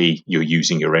efficiently you're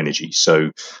using your energy.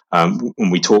 So when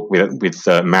we talk with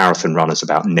marathon runners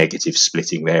about negative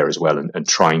splitting there as well, and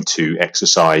trying to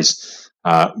exercise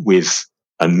with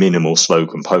a minimal slow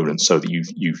component so that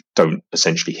you don't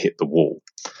essentially hit the wall.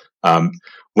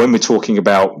 When we're talking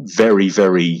about very,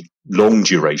 very long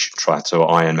duration triathlons, so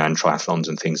Ironman triathlons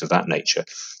and things of that nature,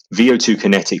 VO2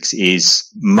 kinetics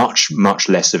is much, much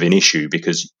less of an issue,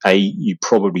 because A, you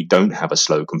probably don't have a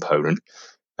slow component,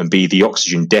 and B, the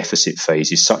oxygen deficit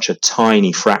phase is such a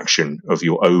tiny fraction of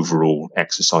your overall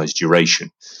exercise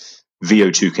duration.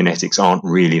 VO2 kinetics aren't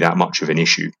really that much of an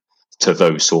issue to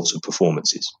those sorts of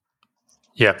performances.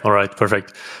 Yeah, all right,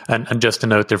 perfect. And just a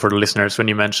note there for the listeners, when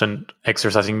you mentioned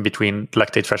exercising between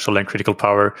lactate threshold and critical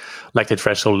power, lactate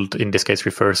threshold in this case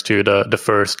refers to the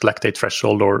first lactate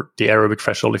threshold, or the aerobic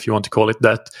threshold, if you want to call it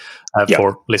that.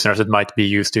 For listeners that might be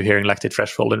used to hearing lactate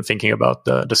threshold and thinking about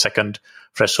the second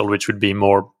threshold, which would be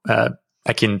more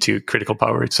akin to critical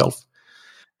power itself.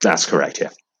 That's correct, yeah.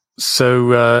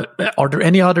 So are there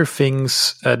any other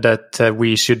things that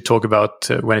we should talk about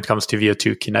when it comes to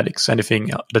VO2 kinetics? Anything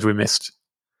that we missed?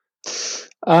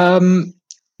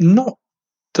 Not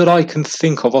that I can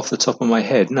think of off the top of my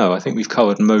head. No, I think we've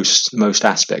covered most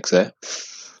aspects there.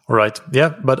 Right.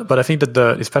 Yeah, but I think that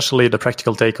especially the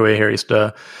practical takeaway here is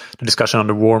the discussion on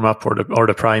the warm up or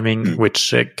the priming,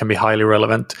 which can be highly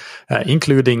relevant,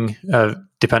 including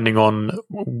depending on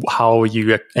how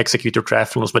you execute your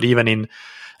triathlons, but even in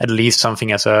at least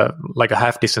something as a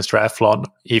half distance triathlon,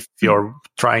 if you're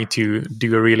trying to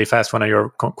do a really fast one and you're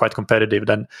quite competitive,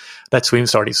 then that swim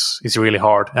start is really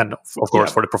hard. And of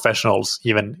course, for the professionals,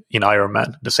 even in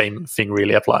Ironman, the same thing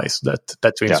really applies,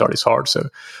 that swim start is hard. So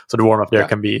the warm up there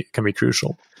can be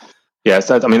crucial. Yeah,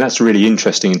 that's really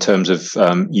interesting in terms of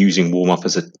using warm up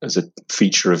as a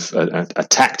feature of a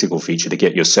tactical feature to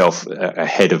get yourself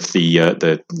ahead of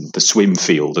the swim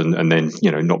field, and then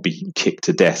not be kicked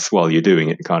to death while you're doing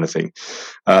it, kind of thing.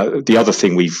 The other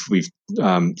thing we've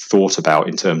thought about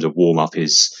in terms of warm up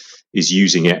is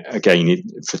using it again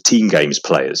for team games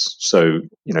players. So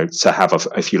to have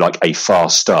if you like a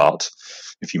fast start.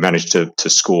 If you manage to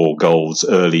score goals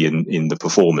early in the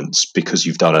performance because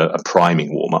you've done a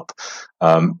priming warm-up,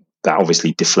 that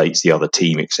obviously deflates the other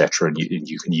team, etc., and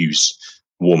you can use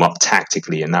warm-up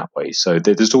tactically in that way. So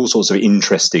there's all sorts of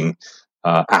interesting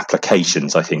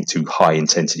applications, I think, to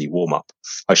high-intensity warm-up.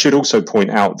 I should also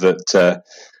point out that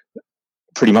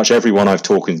pretty much everyone I've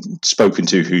spoken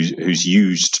to who's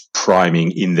used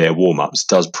priming in their warm-ups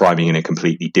does priming in a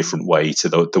completely different way to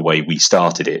the way we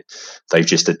started it. They've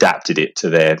just adapted it to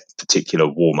their particular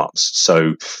warm-ups.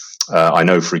 So I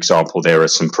know, for example, there are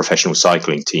some professional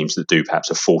cycling teams that do perhaps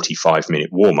a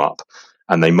 45-minute warm-up,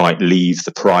 and they might leave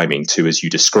the priming to, as you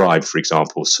described, for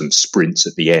example, some sprints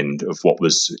at the end of what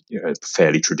was a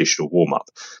fairly traditional warm-up.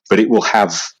 But it will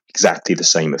have exactly the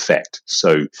same effect.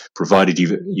 So provided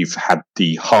you've had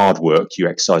the hard work, you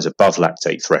exercise above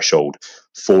lactate threshold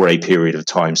for a period of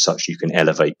time such you can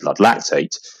elevate blood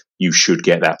lactate, you should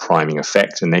get that priming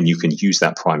effect, and then you can use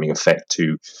that priming effect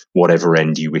to whatever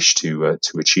end you wish to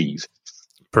achieve.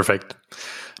 Perfect.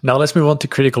 Now let's move on to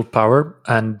critical power,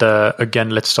 and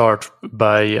again, let's start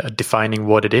by defining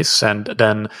what it is, and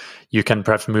then you can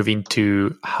perhaps move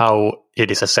into how it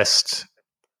is assessed.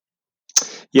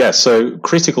 Yeah, so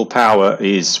critical power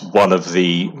is one of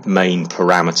the main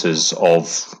parameters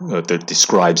that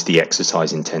describes the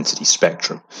exercise intensity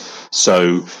spectrum.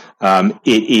 So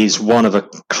it is one of a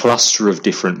cluster of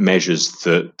different measures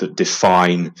that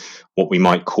define what we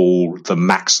might call the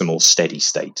maximal steady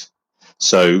state.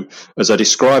 So as I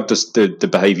described the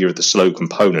behavior of the slow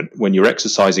component, when you're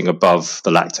exercising above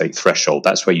the lactate threshold,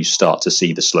 that's where you start to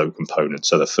see the slow component.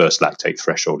 So the first lactate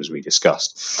threshold, as we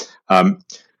discussed.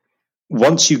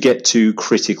 Once you get to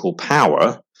critical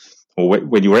power, or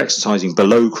when you're exercising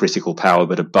below critical power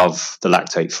but above the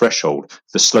lactate threshold,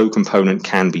 the slow component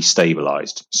can be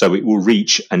stabilized. So it will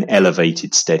reach an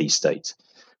elevated steady state.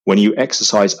 When you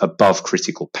exercise above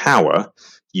critical power,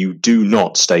 you do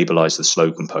not stabilize the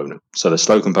slow component. So the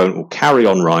slow component will carry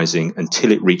on rising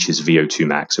until it reaches VO2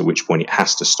 max, at which point it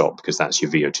has to stop because that's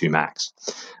your VO2 max.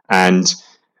 And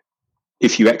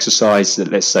if you exercise,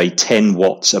 let's say, 10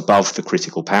 watts above the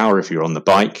critical power, if you're on the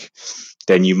bike,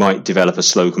 then you might develop a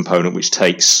slow component which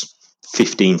takes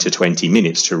 15 to 20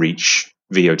 minutes to reach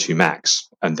VO2 max,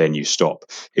 and then you stop.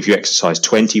 If you exercise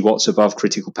 20 watts above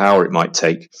critical power, it might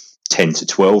take 10 to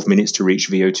 12 minutes to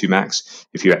reach VO2 max.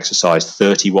 If you exercise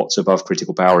 30 watts above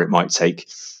critical power, it might take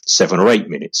 7 or 8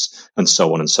 minutes, and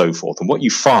so on and so forth. And what you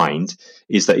find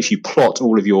is that if you plot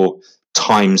all of your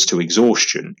times to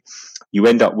exhaustion, you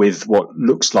end up with what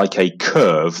looks like a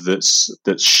curve that's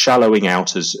shallowing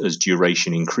out as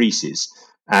duration increases.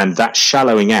 And that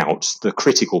shallowing out, the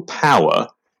critical power,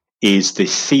 is the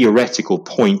theoretical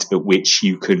point at which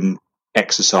you can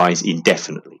exercise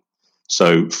indefinitely.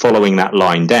 So following that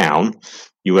line down,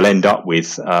 you will end up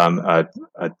with a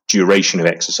duration of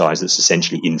exercise that's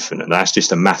essentially infinite. And that's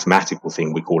just a mathematical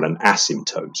thing we call an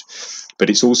asymptote. But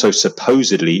it's also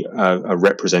supposedly a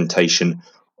representation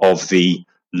of the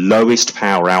lowest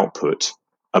power output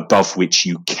above which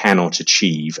you cannot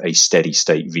achieve a steady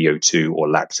state VO2 or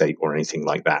lactate or anything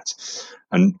like that.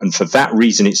 And for that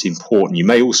reason, it's important. You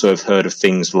may also have heard of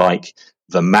things like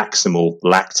the maximal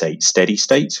lactate steady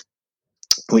state,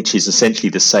 which is essentially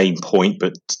the same point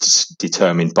but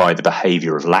determined by the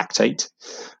behavior of lactate.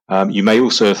 You may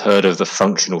also have heard of the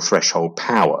functional threshold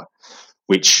power,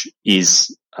 which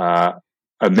is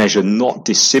a measure not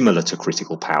dissimilar to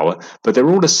critical power, but they're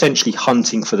all essentially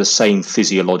hunting for the same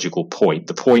physiological point,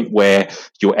 the point where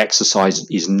your exercise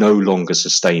is no longer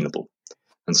sustainable.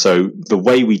 And so the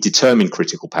way we determine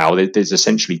critical power, there's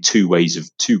essentially two ways of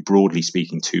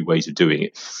doing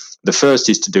it. The first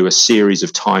is to do a series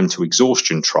of time to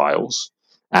exhaustion trials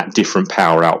at different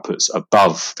power outputs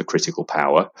above the critical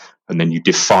power, and then you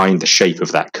define the shape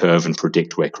of that curve and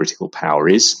predict where critical power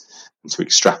is, and to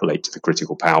extrapolate to the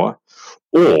critical power.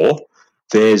 Or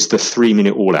there's the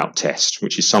 3-minute all-out test,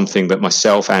 which is something that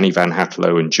myself, Annie Van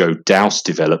Hattelo, and Joe Dowse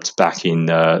developed back in,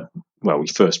 we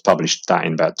first published that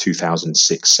in about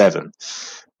 2006-07,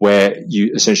 where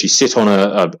you essentially sit on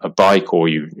a bike or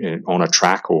on a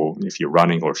track, or if you're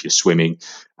running or if you're swimming,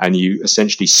 and you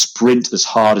essentially sprint as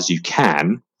hard as you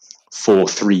can for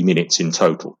 3 minutes in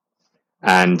total.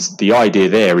 And the idea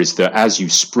there is that as you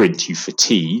sprint, you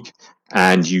fatigue,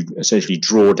 and you essentially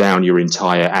draw down your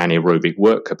entire anaerobic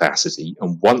work capacity.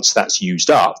 And once that's used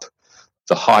up,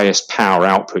 the highest power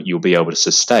output you'll be able to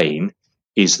sustain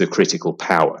is the critical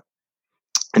power.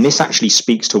 And this actually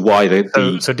speaks to why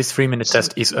So this 3-minute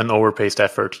test is an overpaced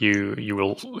effort. You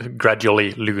will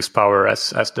gradually lose power as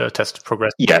the test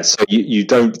progresses. Yeah, so you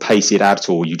don't pace it at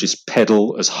all. You just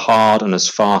pedal as hard and as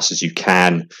fast as you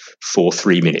can for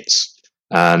 3 minutes.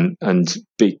 And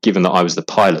given that I was the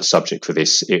pilot subject for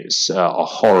this, it's a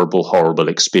horrible, horrible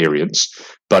experience,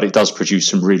 but it does produce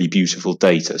some really beautiful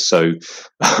data. So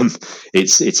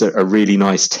it's a really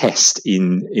nice test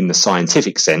in the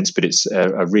scientific sense, but it's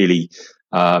a really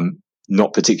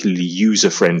not particularly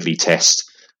user-friendly test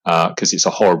because it's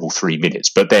a horrible 3 minutes.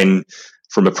 But then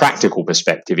from a practical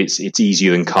perspective, it's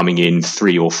easier than coming in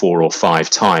 3 or 4 or 5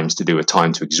 times to do a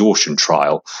time to exhaustion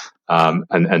trial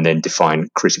and then define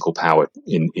critical power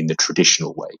in the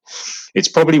traditional way. It's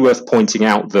probably worth pointing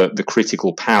out that the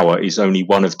critical power is only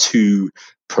one of 2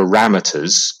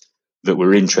 parameters that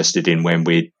we're interested in when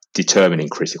we're determining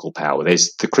critical power.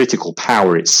 There's the critical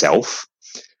power itself,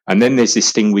 and then there's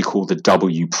this thing we call the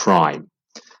W prime.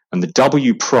 And the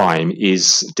W prime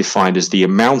is defined as the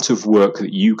amount of work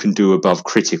that you can do above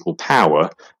critical power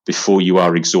before you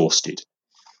are exhausted.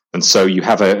 And so you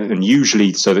have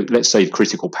let's say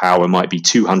critical power might be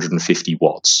 250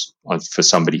 watts for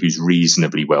somebody who's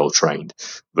reasonably well trained,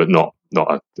 but not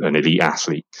an elite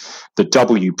athlete. The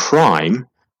W prime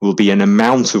will be an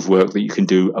amount of work that you can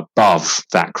do above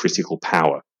that critical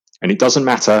power. And it doesn't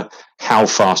matter how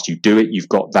fast you do it, you've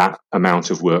got that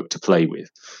amount of work to play with.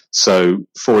 So,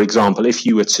 for example, if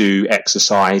you were to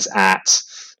exercise at,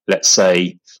 let's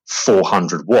say,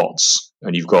 400 watts,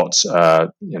 and you've got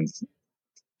a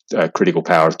critical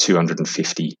power of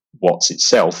 250 watts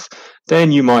itself,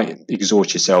 then you might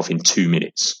exhaust yourself in 2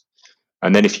 minutes.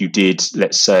 And then if you did,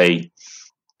 let's say,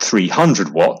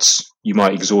 300 watts, you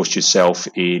might exhaust yourself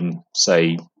in,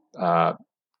 say,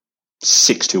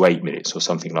 6 to 8 minutes or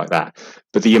something like that.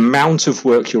 But the amount of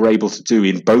work you're able to do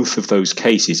in both of those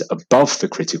cases above the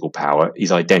critical power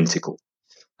is identical.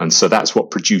 And so that's what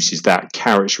produces that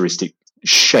characteristic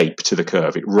shape to the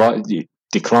curve. It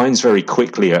declines very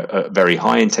quickly at very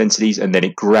high intensities, and then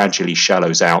it gradually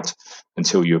shallows out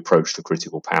until you approach the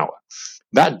critical power.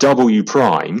 That W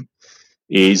prime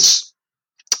is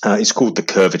it's called the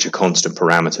curvature constant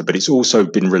parameter, but it's also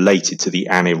been related to the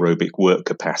anaerobic work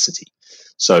capacity.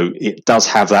 So it does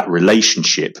have that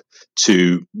relationship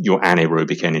to your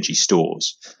anaerobic energy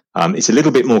stores. It's a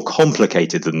little bit more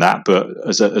complicated than that, but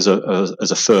as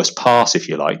a first pass, if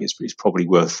you like, it's probably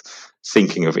worth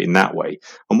thinking of it in that way.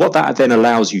 And what that then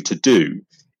allows you to do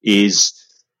is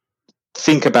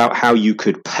think about how you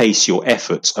could pace your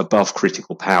efforts above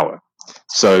critical power.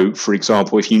 So, for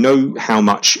example, if you know how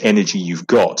much energy you've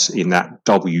got in that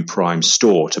W prime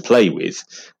store to play with,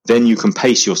 then you can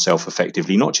pace yourself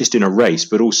effectively, not just in a race,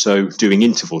 but also doing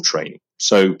interval training.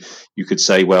 So you could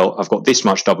say, well, I've got this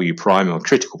much W prime and my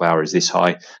critical power is this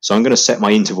high, so I'm going to set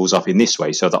my intervals up in this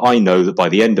way so that I know that by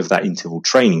the end of that interval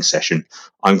training session,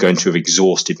 I'm going to have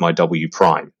exhausted my W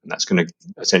prime. And that's going to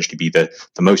essentially be the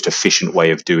most efficient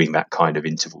way of doing that kind of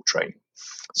interval training.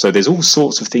 So there's all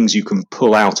sorts of things you can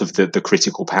pull out of the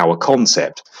critical power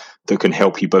concept that can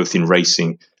help you both in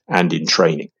racing and in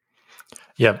training.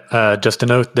 Yeah, just a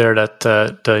note there that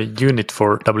the unit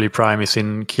for W prime is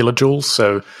in kilojoules,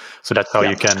 so that's how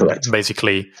you can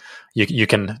basically you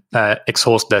can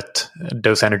exhaust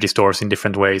those energy stores in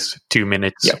different ways. 2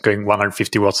 minutes going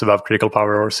 150 watts above critical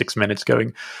power, or 6 minutes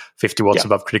going 50 watts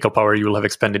above critical power. You will have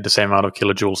expended the same amount of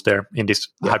kilojoules there in this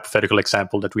hypothetical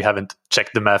example that we haven't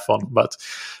checked the math on. But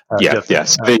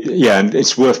and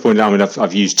it's worth pointing out. I mean,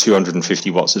 I've used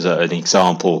 250 watts as an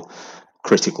example.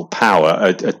 Critical power,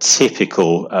 a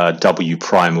typical W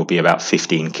prime will be about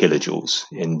 15 kilojoules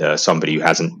in somebody who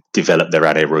hasn't developed their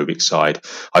anaerobic side.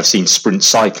 I've seen sprint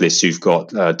cyclists who've got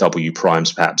W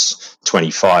primes perhaps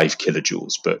 25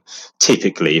 kilojoules, but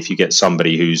typically if you get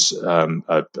somebody who's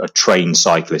a trained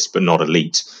cyclist but not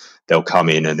elite, they'll come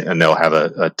in and they'll have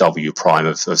a W prime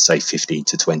of say 15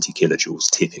 to 20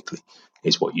 kilojoules typically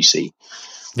is what you see.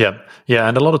 Yeah,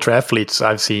 and a lot of triathletes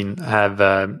I've seen have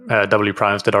W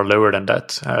primes that are lower than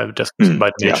that, just by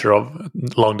the nature of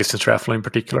long distance triathlon in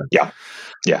particular. Yeah.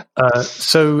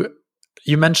 So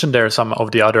you mentioned there some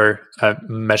of the other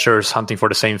measures hunting for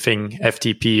the same thing: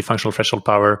 FTP, functional threshold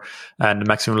power, and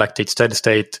maximum lactate steady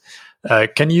state.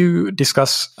 Can you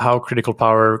discuss how critical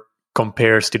power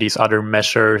compares to these other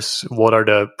measures? What are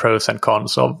the pros and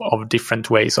cons of different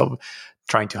ways of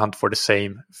trying to hunt for the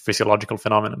same physiological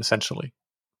phenomenon, essentially?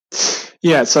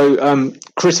 Yeah, so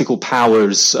critical power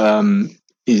is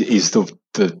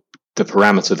the the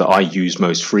parameter that I use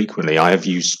most frequently. I have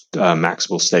used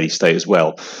maximal steady state as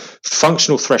well.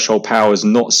 Functional threshold power is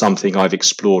not something I've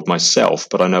explored myself,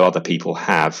 but I know other people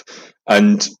have.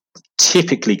 And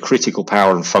typically critical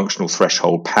power and functional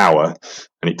threshold power,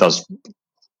 and it does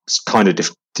kind of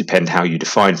depend how you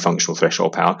define functional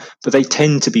threshold power, but they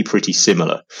tend to be pretty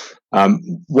similar.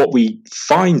 What we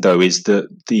find, though, is that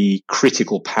the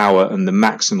critical power and the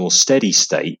maximal steady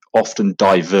state often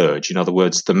diverge. In other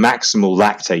words, the maximal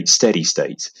lactate steady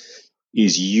state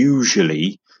is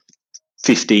usually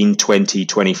 15, 20,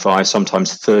 25,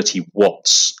 sometimes 30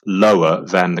 watts lower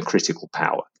than the critical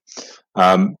power.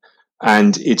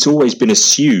 And it's always been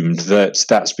assumed that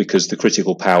that's because the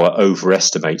critical power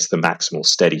overestimates the maximal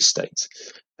steady state.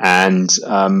 And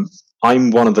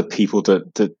I'm one of the people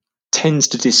that tends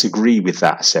to disagree with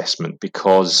that assessment,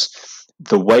 because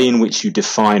the way in which you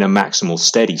define a maximal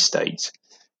steady state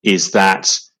is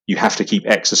that you have to keep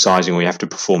exercising, or you have to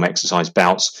perform exercise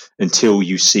bouts until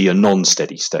you see a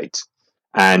non-steady state.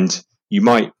 And you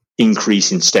might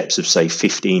increase in steps of, say,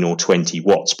 15 or 20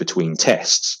 watts between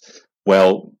tests.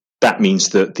 Well, that means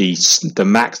that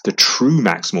the true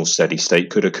maximal steady state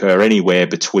could occur anywhere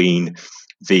between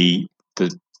the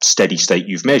steady state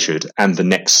you've measured and the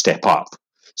next step up.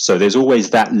 So there's always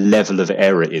that level of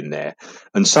error in there.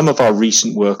 And some of our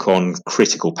recent work on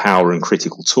critical power and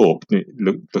critical torque,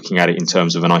 looking at it in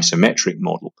terms of an isometric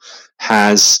model,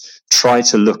 has tried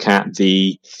to look at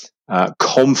the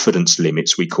confidence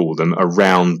limits, we call them,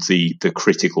 around the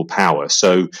critical power.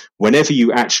 So whenever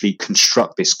you actually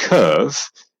construct this curve,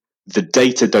 the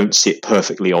data don't sit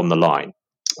perfectly on the line.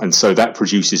 And so that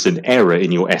produces an error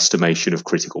in your estimation of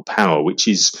critical power, which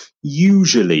is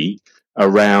usually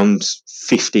around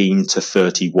 15 to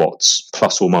 30 watts,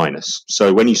 plus or minus.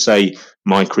 So when you say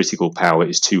my critical power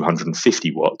is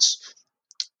 250 watts,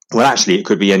 well, actually, it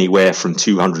could be anywhere from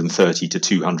 230 to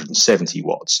 270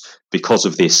 watts because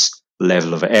of this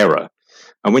level of error.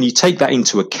 And when you take that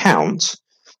into account,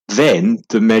 then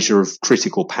the measure of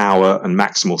critical power and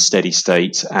maximal steady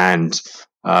state and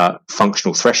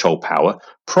functional threshold power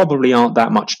probably aren't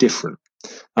that much different.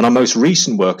 And our most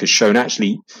recent work has shown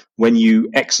actually when you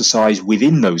exercise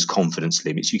within those confidence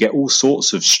limits, you get all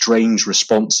sorts of strange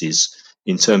responses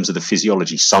in terms of the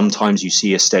physiology. Sometimes you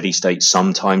see a steady state,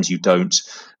 sometimes you don't.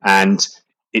 And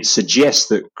it suggests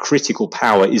that critical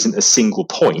power isn't a single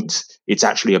point. It's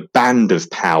actually a band of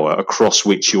power across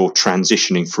which you're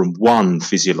transitioning from one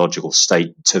physiological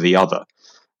state to the other.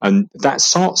 And that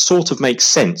sort of makes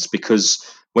sense, because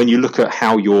when you look at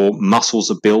how your muscles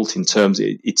are built in terms,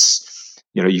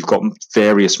 you've got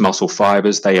various muscle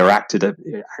fibers. They are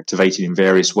activated in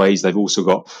various ways. They've also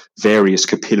got various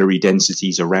capillary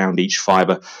densities around each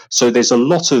fiber. So there's a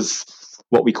lot of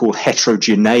what we call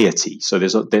heterogeneity. So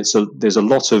there's a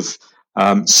lot of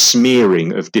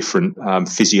smearing of different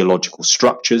physiological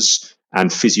structures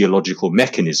and physiological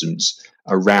mechanisms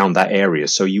around that area.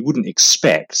 So you wouldn't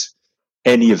expect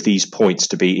any of these points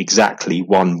to be exactly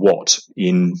 1 watt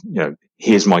in,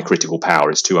 here's my critical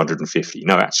power is 250.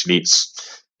 No, actually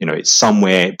it's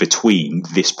somewhere between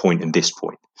this point and this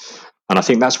point. And I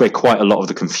think that's where quite a lot of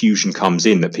the confusion comes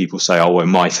in, that people say, oh, well,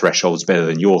 my threshold's better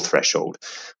than your threshold.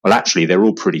 Well, actually, they're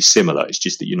all pretty similar. It's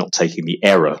just that you're not taking the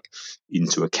error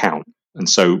into account. And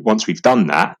so once we've done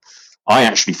that, I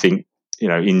actually think,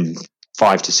 in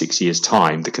 5 to 6 years'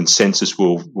 time, the consensus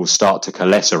will start to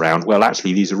coalesce around, well,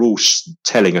 actually, these are all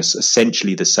telling us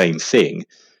essentially the same thing,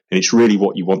 and it's really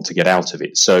what you want to get out of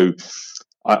it. So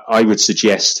I would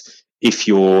suggest, if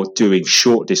you're doing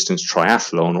short distance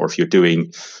triathlon, or if you're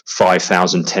doing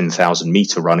 5,000, 10,000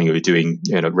 meter running, or you're doing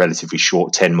relatively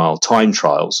short 10-mile time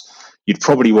trials, you'd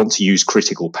probably want to use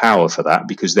critical power for that,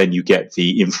 because then you get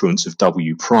the influence of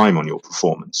W prime on your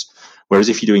performance. Whereas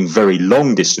if you're doing very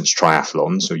long distance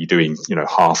triathlons, or you're doing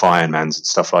half Ironmans and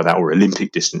stuff like that, or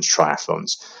Olympic distance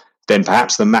triathlons, then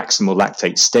perhaps the maximal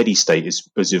lactate steady state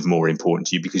is of more important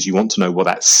to you, because you want to know what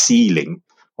that ceiling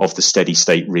of the steady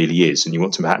state really is, and you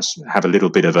want to perhaps have a little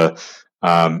bit of a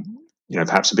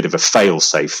perhaps a bit of a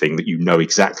fail-safe thing, that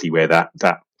exactly where that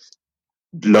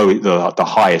the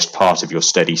highest part of your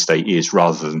steady state is,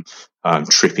 rather than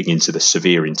tripping into the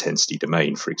severe intensity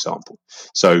domain, for example.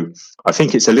 So I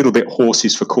think it's a little bit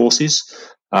horses for courses,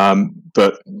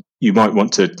 but you might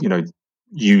want to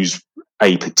use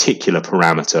a particular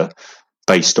parameter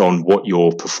based on what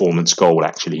your performance goal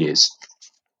actually is.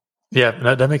 Yeah,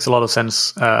 that makes a lot of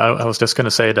sense. I was just going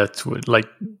to say that,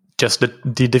 just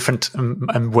the different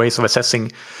ways of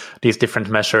assessing these different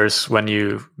measures. When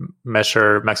you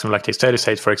measure maximum lactate steady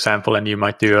state, for example, and you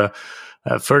might do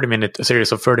a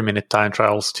series of 30-minute time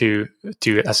trials to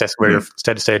assess where your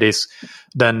steady state is,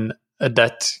 then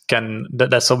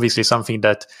that's obviously something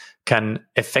that can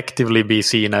effectively be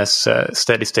seen as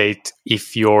steady state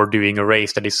if you're doing a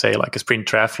race that is, say, like a sprint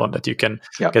triathlon that you can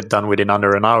get done within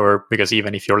under an hour, because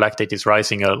even if your lactate is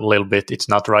rising a little bit, it's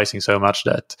not rising so much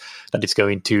that it's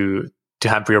going to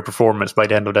hamper your performance by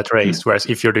the end of that race. Whereas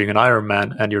if you're doing an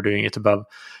Ironman and you're doing it above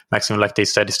maximum lactate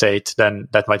steady state, then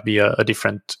that might be a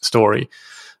different story.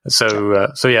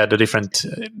 So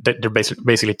they're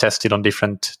basically tested on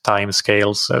different time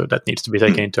scales, so that needs to be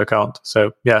taken into account.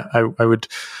 So yeah,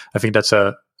 I think that's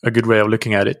a good way of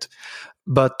looking at it.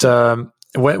 But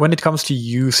when it comes to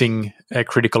using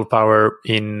critical power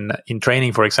in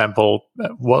training, for example,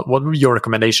 what would your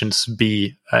recommendations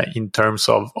be in terms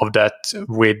of that,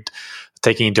 with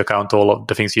taking into account all of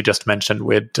the things you just mentioned,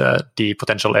 with the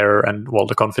potential error and all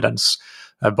the confidence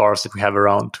bars that we have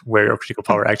around where your critical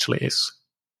power actually is?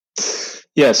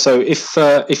 Yeah, so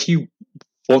if you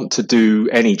want to do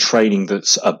any training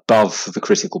that's above the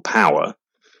critical power,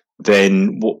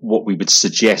 then what we would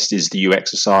suggest is that you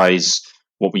exercise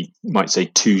what we might say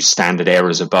 2 standard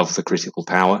errors above the critical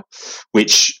power,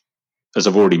 which, as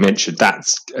I've already mentioned,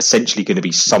 that's essentially going to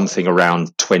be something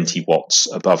around 20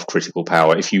 watts above critical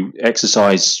power. If you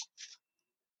exercise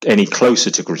any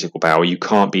closer to critical power, you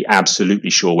can't be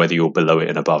absolutely sure whether you're below it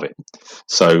and above it.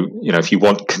 So, if you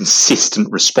want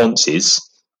consistent responses,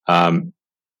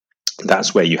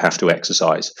 that's where you have to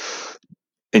exercise.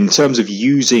 In terms of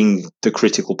using the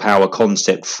critical power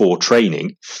concept for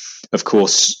training, of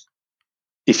course,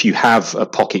 if you have a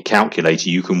pocket calculator,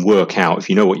 you can work out, if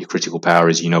you know what your critical power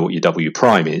is, you know what your W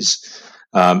prime is,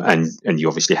 and you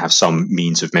obviously have some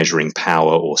means of measuring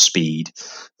power or speed,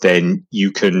 then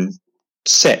you can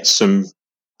set some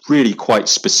really quite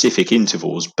specific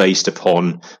intervals based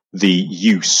upon the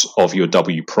use of your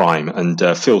W prime. And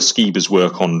Phil Skiba's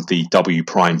work on the W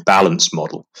prime balance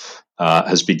model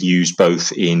has been used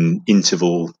both in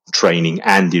interval training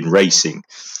and in racing,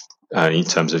 in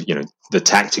terms of the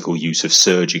tactical use of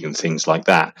surging and things like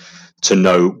that, to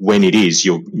know when it is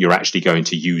you're actually going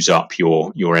to use up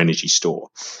your energy store.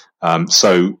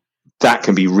 So that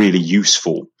can be really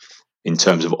useful in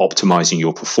terms of optimizing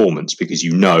your performance, because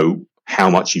you know how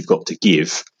much you've got to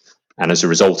give, and as a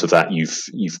result of that,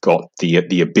 you've got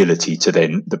the ability to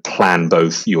then plan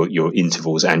both your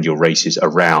intervals and your races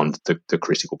around the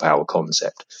critical power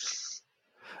concept.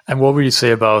 And what would you say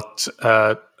about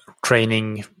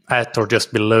training at or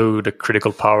just below the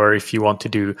critical power if you want to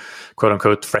do quote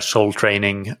unquote threshold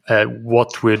training?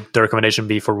 What would the recommendation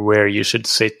be for where you should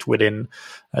sit within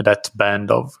that band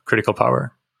of critical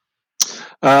power?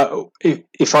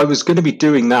 If I was going to be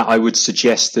doing that, I would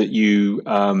suggest that you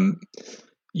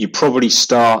probably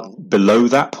start below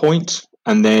that point,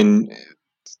 and then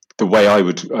the way I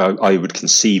would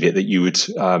conceive it, that you would,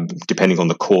 depending on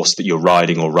the course that you're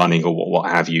riding or running or what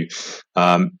have you,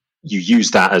 you use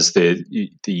that as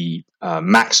the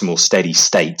maximal steady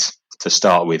state to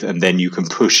start with, and then you can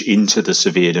push into the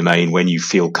severe domain when you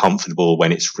feel comfortable,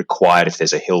 when it's required, if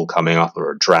there's a hill coming up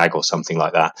or a drag or something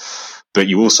like that. But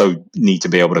you also need to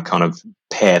be able to kind of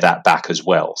pare that back as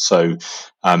well. So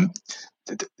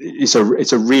it's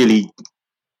a really,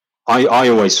 I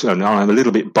always, I'm a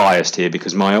little bit biased here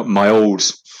because my old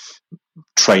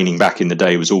training back in the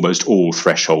day was almost all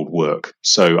threshold work.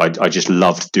 So I just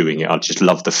loved doing it. I just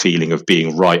loved the feeling of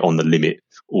being right on the limit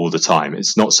all the time.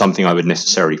 It's not something I would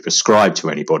necessarily prescribe to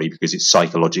anybody because it's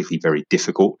psychologically very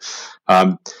difficult.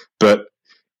 But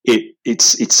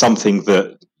it's something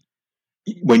that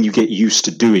when you get used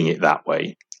to doing it that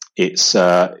way, it's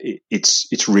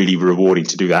really rewarding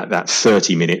to do that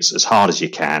 30 minutes as hard as you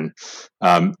can.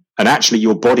 And actually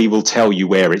your body will tell you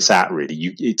where it's at, really.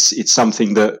 It's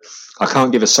something that I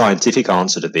can't give a scientific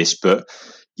answer to this, but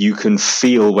you can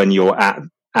feel when you're at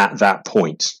that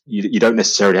point. You don't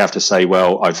necessarily have to say,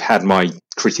 well, I've had my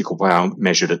critical power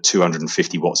measured at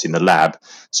 250 watts in the lab,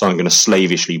 so I'm going to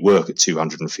slavishly work at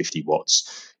 250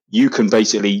 watts. You can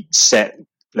basically set,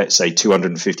 let's say,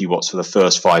 250 watts for the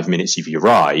first 5 minutes of your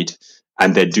ride,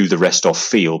 and then do the rest off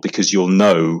feel, because you'll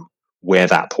know where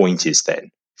that point is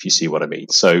then, if you see what I mean.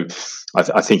 So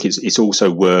I think it's also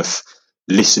worth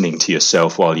listening to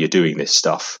yourself while you're doing this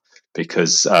stuff,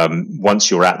 because once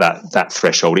you're at that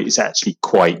threshold, it's actually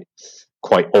quite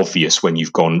obvious when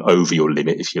you've gone over your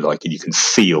limit, if you like, and you can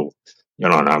feel,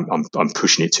 I'm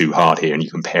pushing it too hard here, and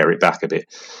you can pare it back a bit.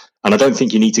 And I don't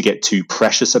think you need to get too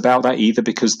precious about that either,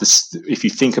 because if you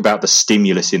think about the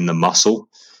stimulus in the muscle,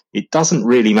 it doesn't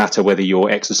really matter whether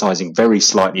you're exercising very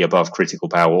slightly above critical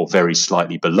power or very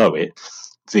slightly below it.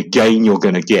 The gain you're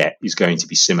going to get is going to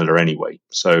be similar anyway.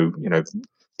 So,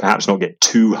 perhaps not get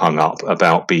too hung up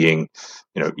about being,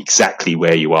 exactly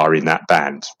where you are in that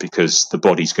band, because the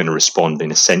body's going to respond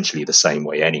in essentially the same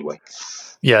way anyway.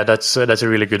 Yeah, that's a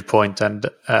really good point. And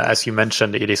as you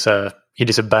mentioned, it is a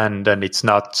band, and it's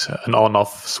not an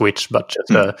on-off switch, but just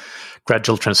a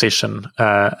gradual transition,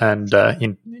 and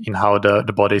in how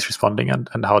the body is responding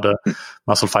and how the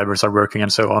muscle fibers are working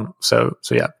and so on. So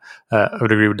yeah, I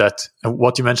would agree with that.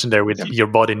 What you mentioned there with your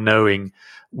body knowing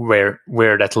where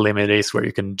that limit is, where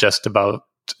you can just about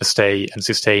stay and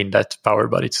sustain that power,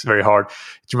 but it's very hard.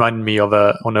 It reminded me of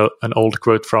an old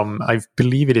quote from, I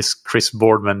believe it is Chris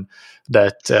Boardman,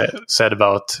 that said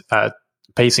about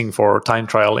pacing for time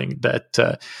trialing,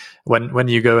 that when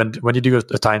you do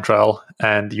a time trial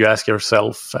and you ask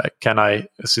yourself, can I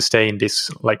sustain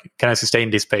this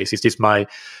pace? Is this my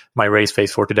race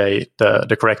pace for today?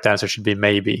 The correct answer should be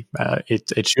maybe.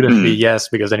 It shouldn't be yes,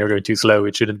 because then you're going too slow.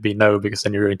 It shouldn't be no, because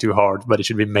then you're going too hard. But it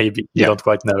should be maybe. You don't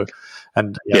quite know.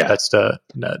 And that's the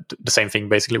same thing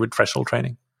basically with threshold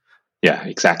training. Yeah,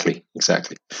 exactly.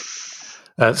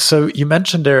 So you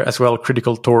mentioned there as well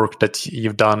critical torque that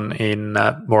you've done in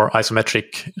more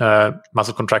isometric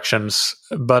muscle contractions.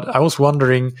 But I was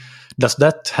wondering, does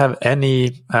that have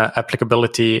any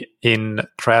applicability in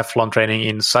triathlon training,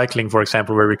 in cycling, for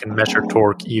example, where we can measure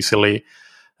torque easily?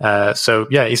 So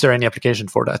is there any application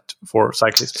for that for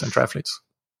cyclists and triathletes?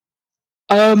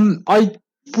 I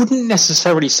wouldn't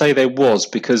necessarily say there was,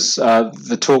 because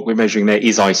the torque we're measuring there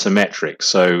is isometric.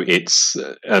 So it's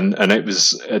and it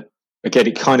was. Again,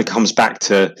 it kind of comes back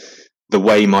to the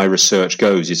way my research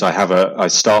goes. Is I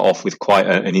start off with quite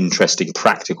an interesting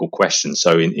practical question.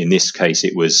 So in this case,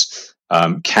 it was,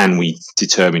 can we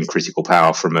determine critical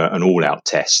power from an all-out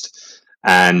test?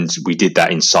 And we did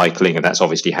that in cycling, and that's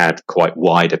obviously had quite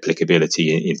wide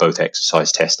applicability in both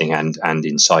exercise testing and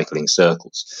in cycling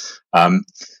circles.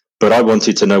 But I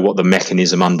wanted to know what the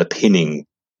mechanism underpinning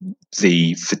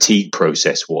the fatigue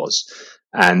process was.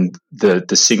 And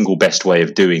the single best way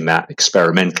of doing that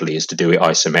experimentally is to do it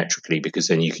isometrically, because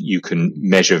then you can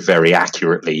measure very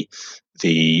accurately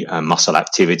the muscle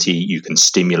activity. You can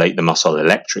stimulate the muscle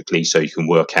electrically, so you can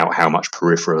work out how much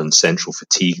peripheral and central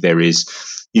fatigue there is.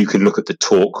 You can look at the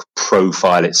torque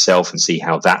profile itself and see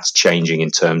how that's changing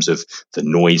in terms of the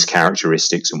noise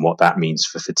characteristics and what that means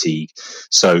for fatigue.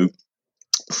 So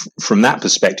from that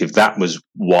perspective, that was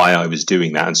why I was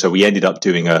doing that. And so we ended up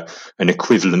doing an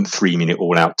equivalent 3-minute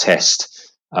all-out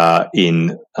test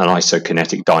in an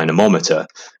isokinetic dynamometer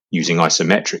using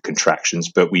isometric contractions.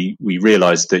 But we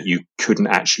realized that you couldn't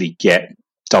actually get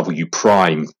W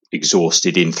prime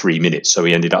exhausted in 3 minutes. So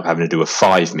we ended up having to do a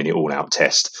 5-minute all-out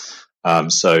test.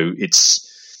 So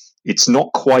it's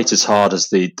not quite as hard as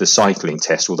the cycling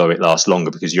test, although it lasts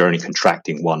longer because you're only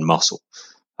contracting one muscle.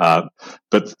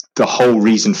 But the whole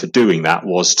reason for doing that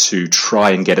was to try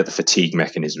and get at the fatigue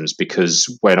mechanisms, because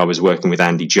when I was working with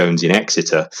Andy Jones in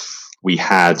Exeter, we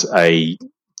had a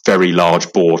very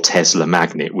large bore Tesla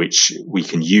magnet, which we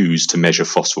can use to measure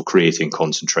phosphocreatine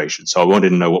concentration. So I wanted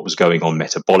to know what was going on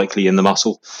metabolically in the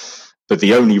muscle. But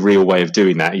the only real way of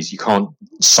doing that is you can't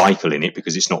cycle in it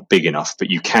because it's not big enough, but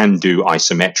you can do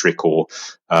isometric, or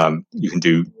you can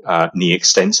do knee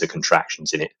extensor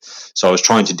contractions in it. So I was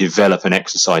trying to develop an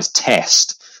exercise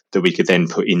test that we could then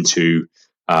put into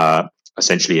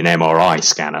essentially an MRI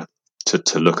scanner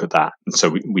to look at that. And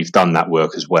so we've done that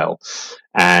work as well.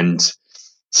 And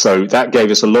so that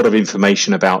gave us a lot of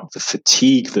information about the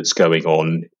fatigue that's going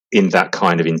on in that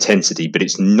kind of intensity, but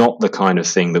it's not the kind of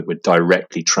thing that would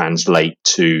directly translate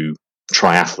to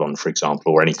triathlon, for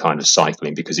example, or any kind of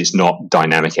cycling, because it's not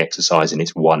dynamic exercise and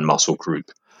it's one muscle group.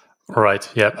 Right.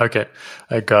 Yeah. Okay.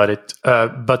 I got it.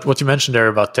 But what you mentioned there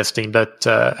about testing, that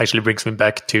actually brings me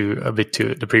back to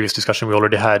the previous discussion we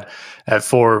already had.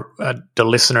 For the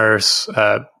listeners'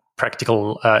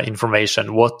 practical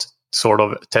information, what sort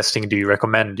of testing do you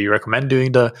recommend? Do you recommend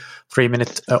doing the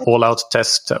 3-minute all-out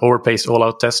test, overpaced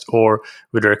all-out test, or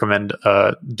would you recommend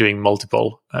doing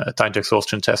multiple time to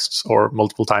exhaustion tests or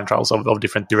multiple time trials of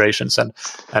different durations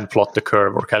and plot the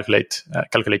curve or calculate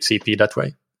CP that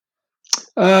way?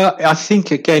 I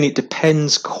think, again, it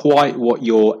depends quite what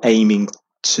you're aiming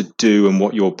to do and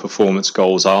what your performance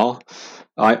goals are.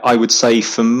 I would say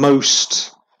for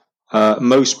most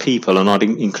people, and I'd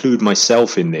include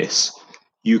myself in this,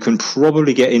 you can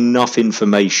probably get enough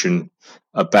information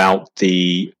about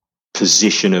the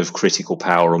position of critical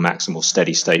power or maximal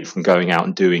steady state from going out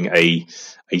and doing a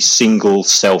single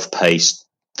self-paced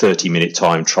 30-minute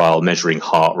time trial measuring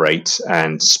heart rate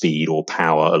and speed or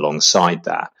power alongside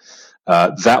that.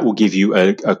 That will give you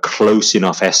a close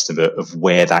enough estimate of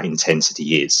where that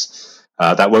intensity is.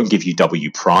 That won't give you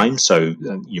W prime, so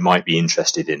you might be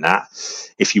interested in that.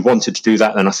 If you wanted to do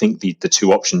that, then I think the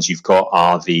two options you've got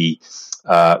are the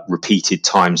repeated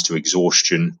times to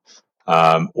exhaustion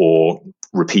or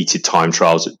repeated time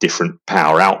trials at different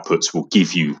power outputs will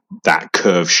give you that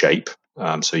curve shape,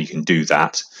 so you can do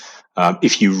that.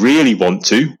 If you really want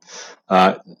to,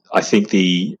 I think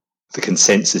the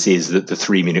consensus is that the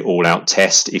 3-minute all-out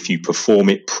test, if you perform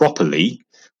it properly,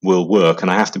 will work.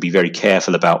 And I have to be very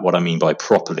careful about what I mean by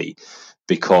properly,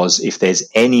 because if there's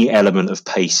any element of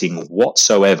pacing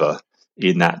whatsoever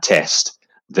in that test,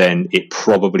 then it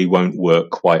probably won't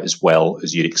work quite as well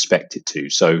as you'd expect it to.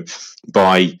 So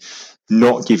by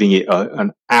not giving it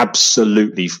an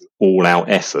absolutely all-out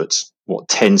effort, what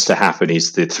tends to happen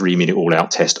is the 3-minute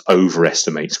all-out test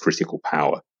overestimates critical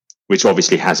power, which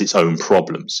obviously has its own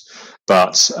problems.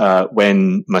 But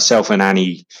when myself and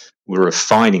Annie were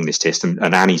refining this test, and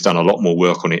Annie's done a lot more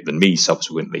work on it than me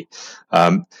subsequently,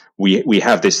 we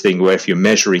have this thing where if you're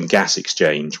measuring gas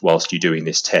exchange whilst you're doing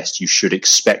this test, you should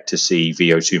expect to see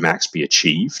VO2 max be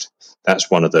achieved.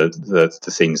 That's one of the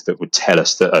things that would tell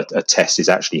us that a test is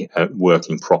actually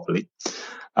working properly.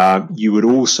 You would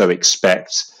also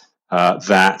expect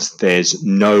that there's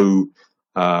no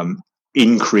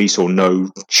increase or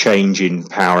no change in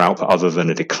power output other than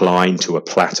a decline to a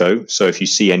plateau. So if you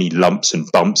see any lumps and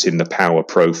bumps in the power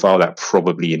profile, that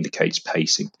probably indicates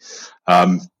pacing.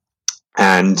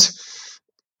 And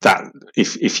that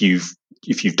if you've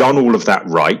done all of that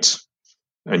right,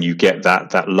 and you get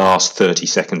that last 30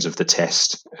 seconds of the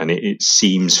test, and it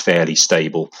seems fairly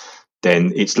stable,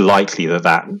 then it's likely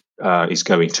that is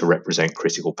going to represent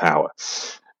critical power.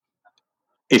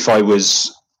 If I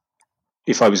was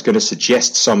going to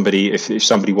suggest somebody, if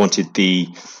somebody wanted the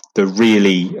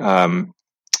really,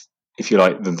 if you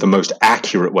like, the most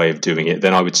accurate way of doing it,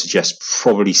 then I would suggest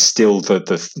probably still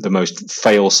the most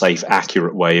fail-safe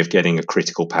accurate way of getting a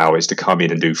critical power is to come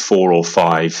in and do 4 or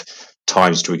 5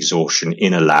 times to exhaustion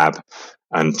in a lab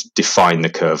and define the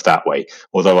curve that way.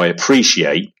 Although I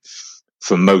appreciate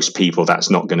for most people that's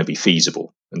not going to be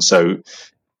feasible. And so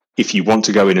if you want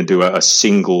to go in and do a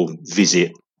single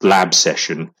visit lab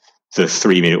session, the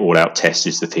 3-minute all-out test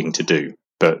is the thing to do.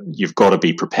 But you've got to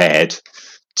be prepared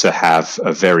to have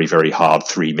a very, very hard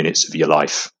 3 minutes of your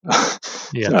life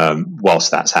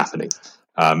whilst that's happening.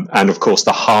 And of course,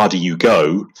 the harder you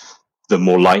go, the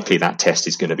more likely that test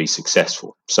is going to be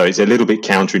successful. So it's a little bit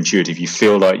counterintuitive. You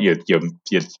feel like your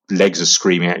legs are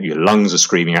screaming at you, your lungs are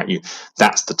screaming at you.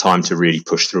 That's the time to really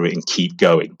push through it and keep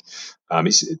going.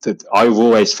 I've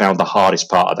always found the hardest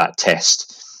part of that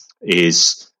test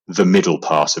is the middle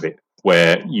part of it,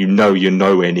 where you're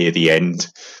nowhere near the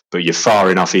end, but you're far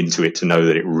enough into it to know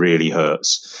that it really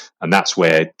hurts. And that's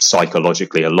where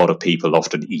psychologically a lot of people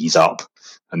often ease up.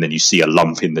 And then you see a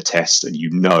lump in the test and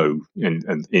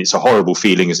and it's a horrible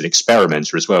feeling as an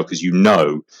experimenter as well, because you're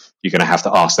going to have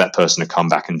to ask that person to come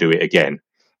back and do it again,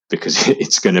 because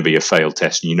it's going to be a failed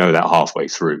test, and you know that halfway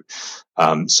through.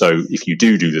 So if you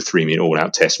do the 3-minute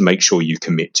all-out test, make sure you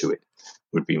commit to it,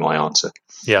 would be my answer.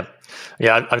 Yeah,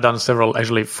 I've done several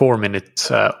actually 4-minute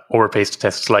overpaced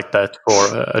tests like that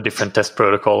for a different test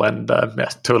protocol, and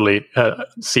totally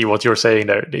see what you're saying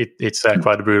there. It's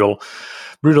quite a brutal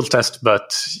test,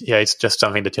 but it's just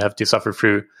something that you have to suffer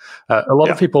through. A lot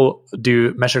of people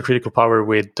do measure critical power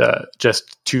with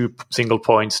just 2 single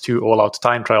points, 2 all-out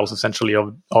time trials, essentially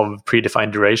of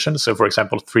predefined duration. So, for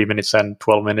example, 3 minutes and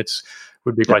 12 minutes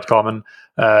would be quite common.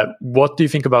 What do you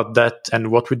think about that,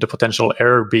 and what would the potential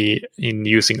error be in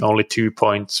using only 2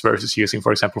 points versus using,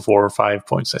 for example, 4 or 5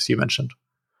 points, as you mentioned?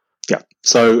 Yeah.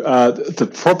 So the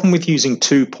problem with using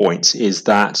 2 points is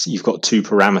that you've got 2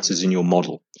 parameters in your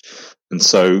model. And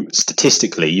so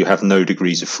statistically, you have no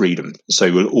degrees of freedom. So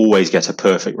you will always get a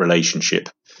perfect relationship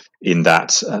in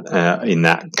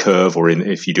that curve, or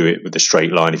if you do it with a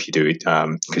straight line, if you do it,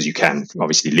 because you can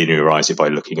obviously linearize it by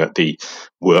looking at the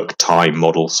work time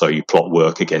model. So you plot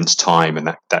work against time, and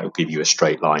that will give you a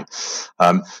straight line.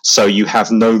 So you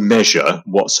have no measure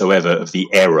whatsoever of the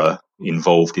error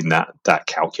involved in that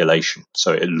calculation.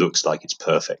 So it looks like it's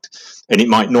perfect, and it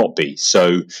might not be.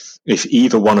 So if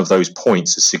either one of those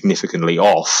points is significantly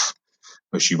off,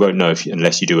 which you won't know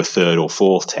unless you do a 3rd or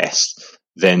 4th test,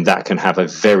 then that can have a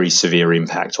very severe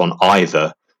impact on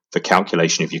either the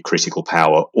calculation of your critical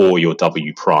power or your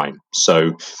W prime.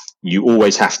 So you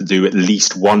always have to do at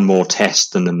least one more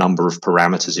test than the number of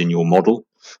parameters in your model.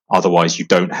 Otherwise, you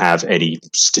don't have any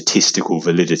statistical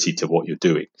validity to what you're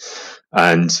doing.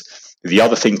 And the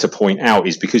other thing to point out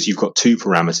is, because you've got 2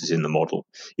 parameters in the model,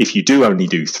 if you do only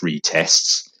do 3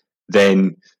 tests,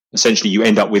 then essentially you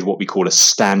end up with what we call a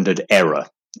standard error.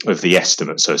 of the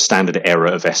estimate, so a standard error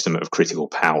of estimate of critical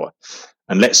power.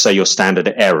 And let's say your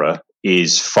standard error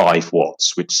is 5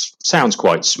 watts, which sounds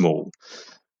quite small.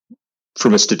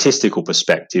 From a statistical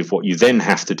perspective, what you then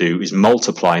have to do is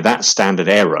multiply that standard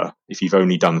error, if you've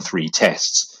only done 3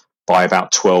 tests, by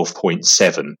about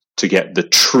 12.7 to get the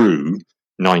true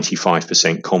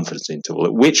 95% confidence interval,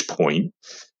 at which point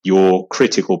your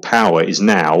critical power is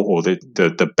now, or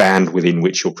the band within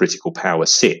which your critical power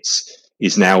sits,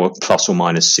 is now a plus or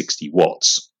minus 60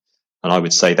 watts. And I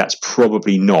would say that's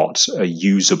probably not a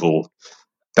usable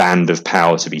band of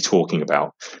power to be talking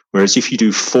about. Whereas if you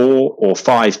do 4 or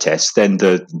 5 tests, then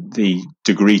the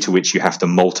degree to which you have to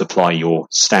multiply your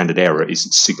standard error is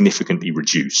significantly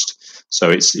reduced.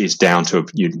 So it's down to,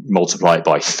 you multiply it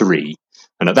by 3.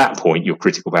 And at that point, your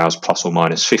critical power is plus or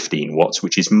minus 15 watts,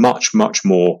 which is much, much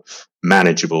more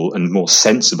manageable and more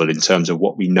sensible in terms of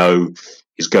what we know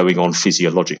is going on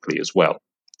physiologically as well.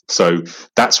 So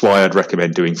that's why I'd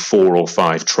recommend doing 4 or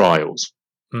 5 trials,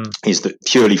 is that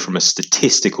purely from a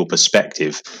statistical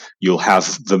perspective, you'll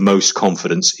have the most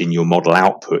confidence in your model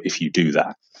output if you do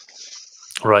that.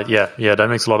 Right. Yeah. That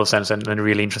makes a lot of sense, and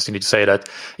really interesting to say that.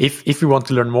 If you want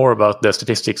to learn more about the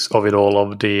statistics of it all,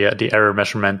 of the error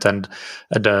measurement and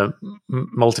the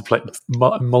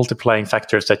multiplying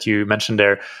factors that you mentioned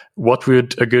there, what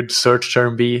would a good search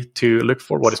term be to look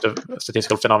for? What is the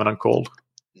statistical phenomenon called?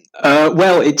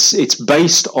 Well, it's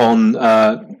based on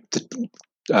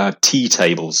the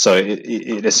t-tables. So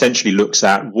it essentially looks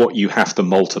at what you have to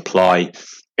multiply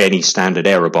any standard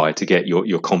error by to get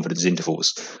your confidence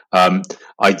intervals.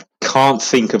 I can't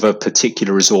think of a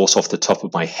particular resource off the top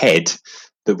of my head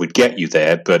that would get you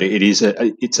there, but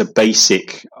it's a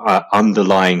basic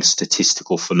underlying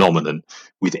statistical phenomenon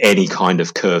with any kind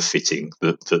of curve fitting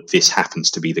that this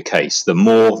happens to be the case. The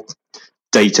more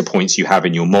data points you have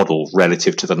in your model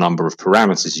relative to the number of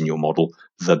parameters in your model,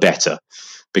 the better,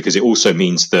 because it also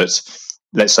means that,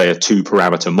 let's say, a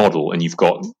 2-parameter model and you've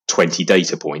got 20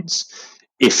 data points.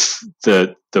 If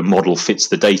the model fits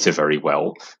the data very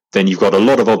well, then you've got a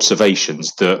lot of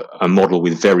observations that a model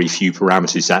with very few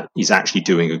parameters that is actually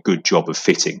doing a good job of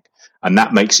fitting. And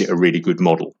that makes it a really good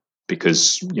model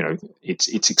because,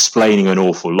 it's explaining an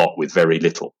awful lot with very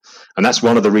little. And that's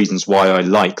one of the reasons why I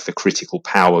like the critical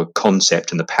power concept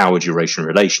and the power duration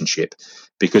relationship,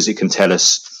 because it can tell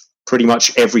us pretty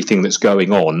much everything that's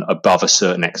going on above a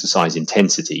certain exercise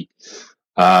intensity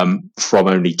from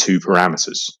only 2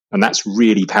 parameters. And that's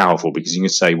really powerful because you can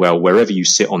say, well, wherever you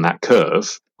sit on that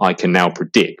curve, I can now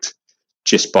predict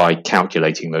just by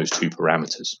calculating those 2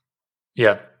 parameters.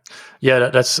 Yeah,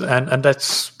 that's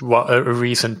a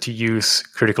reason to use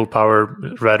critical power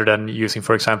rather than using,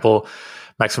 for example,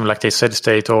 maximum lactate steady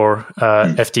state or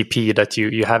FTP, that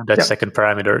you have that second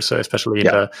parameter. So especially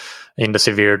in the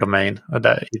severe domain,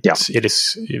 that it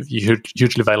is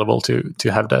hugely valuable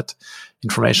to have that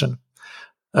information.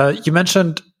 You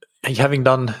mentioned having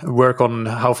done work on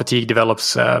how fatigue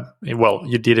develops.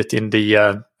 You did it in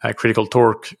the critical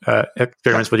torque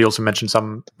experiments, but you also mentioned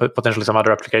potentially some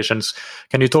other applications.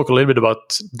 Can you talk a little bit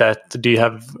about that? Do you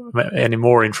have any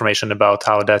more information about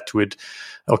how that would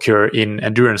occur in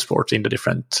endurance sports in the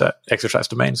different exercise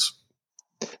domains?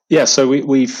 Yeah, so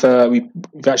we've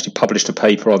actually published a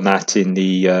paper on that in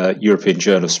the European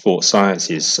Journal of Sports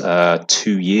Sciences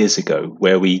 2 years ago,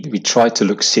 where we tried to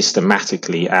look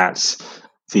systematically at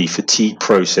the fatigue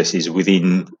processes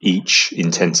within each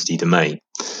intensity domain.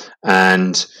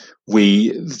 And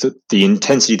the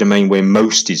intensity domain where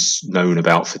most is known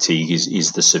about fatigue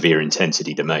is the severe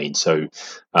intensity domain. So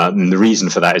the reason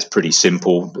for that is pretty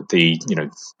simple. The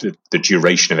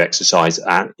duration of exercise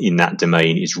in that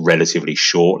domain is relatively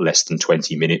short, less than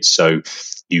 20 minutes. So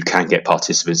you can get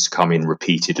participants to come in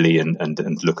repeatedly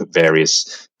and look at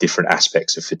various different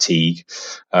aspects of fatigue.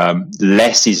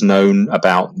 Less is known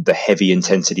about the heavy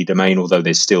intensity domain, although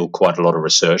there's still quite a lot of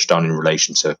research done in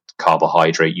relation to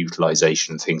carbohydrate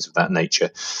utilization and things of that nature.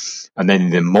 And then in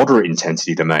the moderate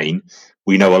intensity domain,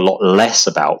 we know a lot less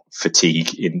about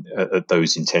fatigue at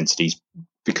those intensities,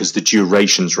 because the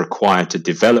durations required to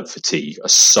develop fatigue are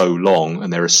so long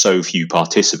and there are so few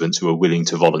participants who are willing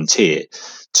to volunteer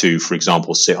to, for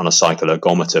example, sit on a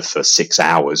cycloergometer for 6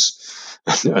 hours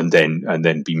and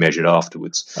then be measured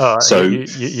afterwards. So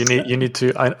you need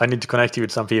to. I need to connect you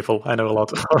with some people. I know a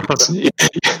lot.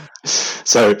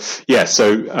 So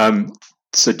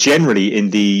generally,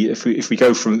 if we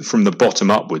go from the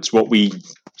bottom upwards, what we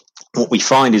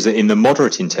find is that in the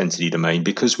moderate intensity domain,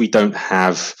 because we don't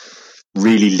have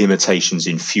really limitations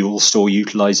in fuel store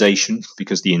utilization,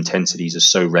 because the intensities are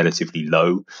so relatively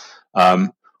low,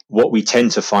 what we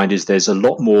tend to find is there's a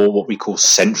lot more what we call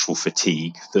central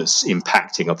fatigue that's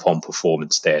impacting upon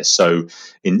performance there. So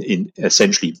in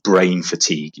essentially brain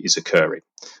fatigue is occurring.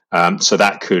 So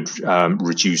that could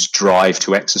reduce drive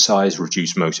to exercise,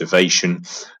 reduce motivation,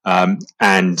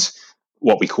 and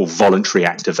what we call voluntary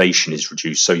activation is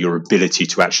reduced. So your ability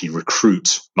to actually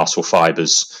recruit muscle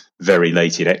fibers very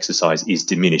late in exercise is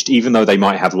diminished. Even though they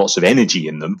might have lots of energy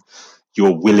in them,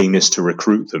 your willingness to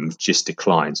recruit them just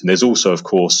declines. And there's also, of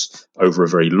course, over a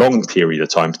very long period of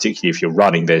time, particularly if you're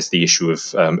running, there's the issue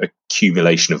of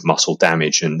accumulation of muscle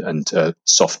damage and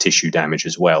soft tissue damage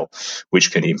as well,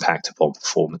 which can impact upon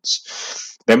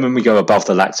performance. Then when we go above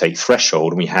the lactate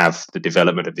threshold and we have the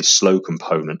development of this slow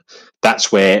component,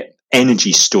 that's where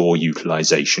energy store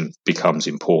utilization becomes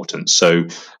important. So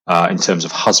in terms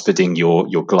of husbanding your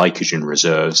glycogen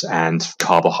reserves and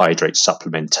carbohydrate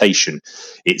supplementation,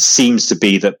 it seems to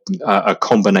be that a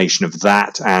combination of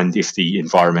that, and if the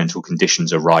environmental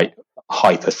conditions are right,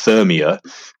 hypothermia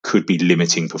could be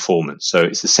limiting performance. So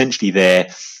it's essentially there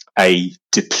a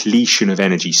depletion of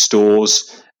energy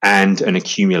stores and an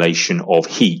accumulation of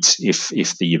heat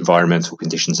if the environmental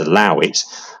conditions allow it,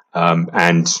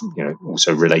 and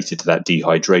also related to that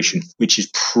dehydration, which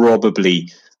is probably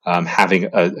having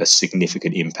a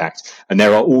significant impact. And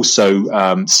there are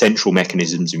also central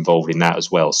mechanisms involved in that as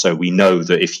well. So we know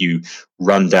that if you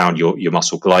run down your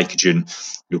muscle glycogen,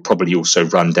 you'll probably also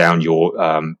run down your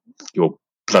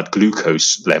blood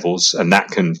glucose levels, and that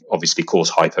can obviously cause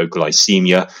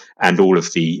hypoglycemia and all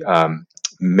of the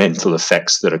mental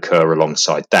effects that occur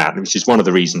alongside that, which is one of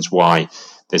the reasons why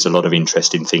there's a lot of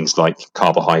interest in things like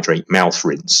carbohydrate mouth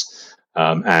rinse,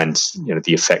 and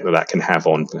the effect that can have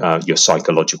on your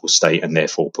psychological state and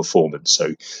therefore performance.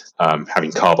 So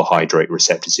having carbohydrate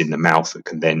receptors in the mouth that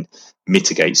can then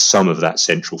mitigate some of that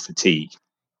central fatigue.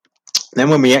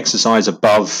 Then when we exercise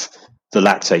above the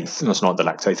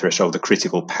lactate threshold, the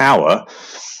critical power,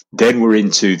 then we're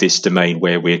into this domain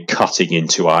where we're cutting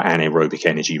into our anaerobic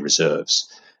energy reserves.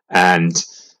 And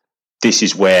this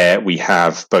is where we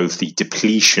have both the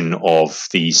depletion of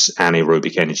these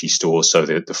anaerobic energy stores, so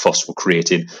the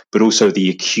phosphocreatine, but also the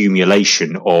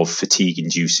accumulation of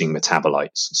fatigue-inducing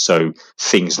metabolites. So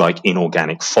things like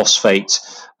inorganic phosphate,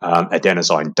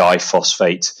 adenosine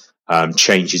diphosphate,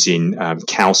 changes in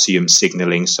calcium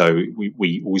signaling. So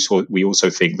we also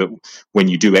think that when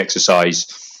you do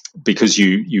exercise, because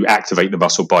you activate the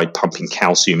muscle by pumping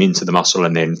calcium into the muscle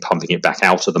and then pumping it back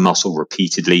out of the muscle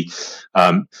repeatedly,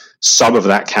 some of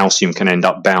that calcium can end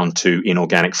up bound to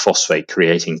inorganic phosphate,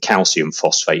 creating calcium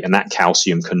phosphate, and that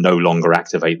calcium can no longer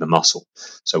activate the muscle.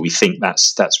 So we think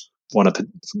that's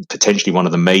potentially one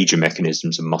of the major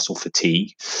mechanisms of muscle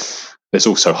fatigue. There's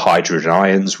also hydrogen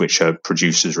ions, which are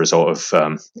produced as a result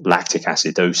of lactic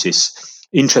acidosis.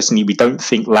 Interestingly, we don't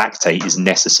think lactate is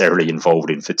necessarily involved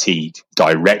in fatigue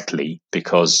directly,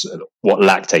 because what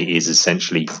lactate is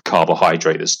essentially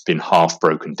carbohydrate that's been half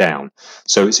broken down.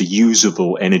 So it's a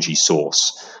usable energy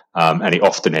source, and it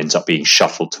often ends up being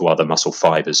shuffled to other muscle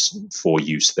fibers for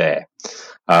use there.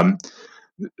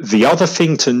 The other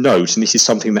thing to note, and this is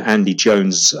something that Andy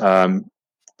Jones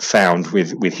found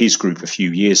with his group a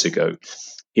few years ago,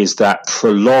 is that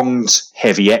prolonged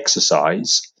heavy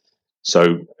exercise,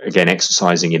 so again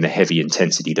exercising in the heavy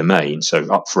intensity domain, so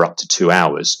up to 2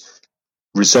 hours,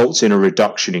 results in a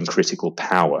reduction in critical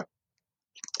power.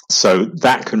 So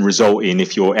that can result in,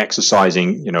 if you're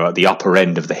exercising at the upper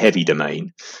end of the heavy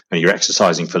domain and you're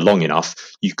exercising for long enough,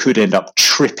 you could end up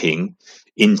tripping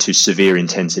into severe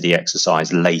intensity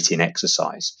exercise late in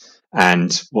exercise.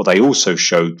 And what they also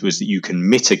showed was that you can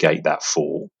mitigate that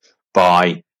fall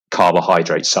by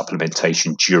carbohydrate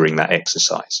supplementation during that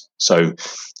exercise. So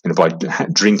by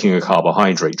drinking a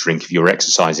carbohydrate drink, if you're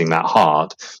exercising that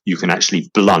hard, you can actually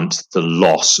blunt the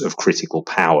loss of critical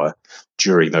power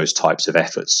during those types of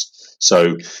efforts.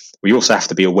 So we also have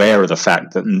to be aware of the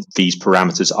fact that these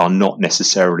parameters are not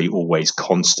necessarily always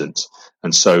constant.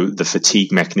 And so the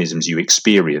fatigue mechanisms you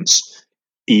experience,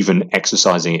 even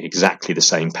exercising at exactly the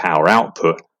same power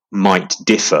output, might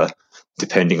differ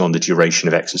depending on the duration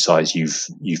of exercise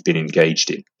you've been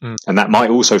engaged in. And that might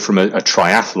also, from a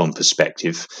triathlon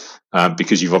perspective,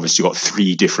 because you've obviously got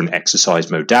 3 different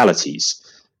exercise modalities,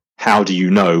 how do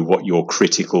you know what your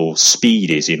critical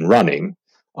speed is in running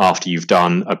after you've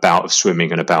done a bout of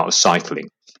swimming and a bout of cycling?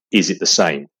 Is it the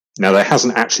same? Now, there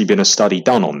hasn't actually been a study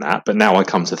done on that, but now I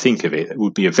come to think of it, it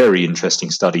would be a very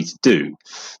interesting study to do,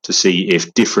 to see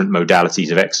if different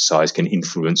modalities of exercise can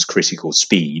influence critical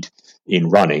speed in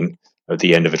running at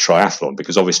the end of a triathlon,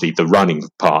 because obviously the running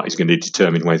part is going to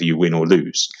determine whether you win or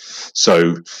lose.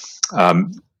 So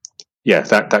yeah,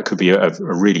 that could be a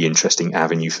really interesting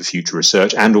avenue for future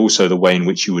research, and also the way in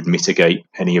which you would mitigate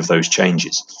any of those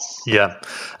changes. Yeah.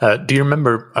 Do you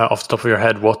remember off the top of your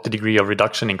head what the degree of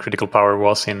reduction in critical power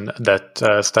was in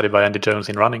that study by Andy Jones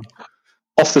in running?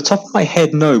 Off the top of my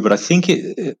head, no, but I think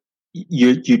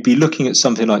you'd be looking at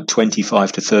something like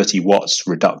 25 to 30 watts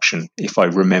reduction, if I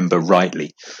remember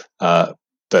rightly.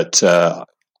 But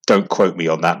don't quote me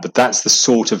on that. But that's the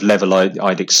sort of level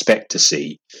I'd expect to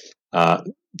see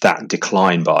that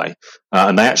decline by.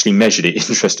 And they actually measured it,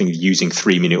 interestingly, using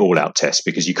 3-minute all-out tests,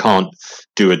 because you can't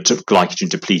do a glycogen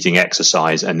depleting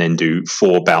exercise and then do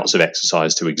 4 bouts of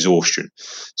exercise to exhaustion.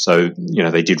 So,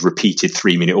 they did repeated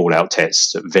 3-minute all-out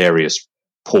tests at various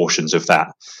portions of that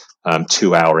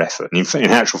 2-hour effort. And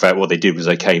in actual fact, what they did was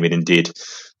they came in and did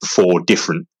 4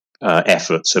 different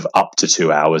efforts of up to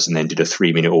 2 hours, and then did a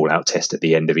 3-minute all-out test at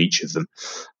the end of each of them.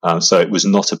 So it was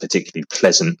not a particularly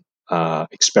pleasant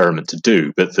experiment to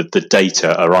do, but the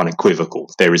data are unequivocal.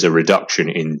 There is a reduction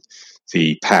in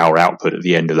the power output at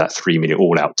the end of that 3-minute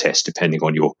all-out test, depending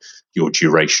on your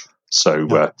duration. So,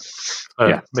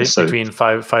 between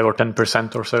 5 or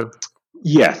 10% or so.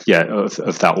 Yeah,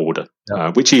 of that order,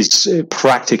 which is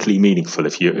practically meaningful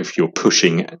if you're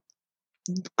pushing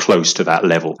close to that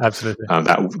level. Absolutely,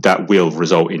 that will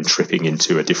result in tripping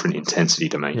into a different intensity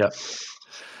domain. Yeah.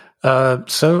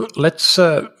 So let's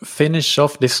finish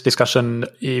off this discussion.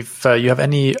 If you have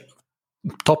any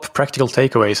top practical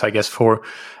takeaways, I guess, for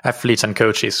athletes and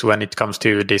coaches when it comes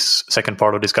to this second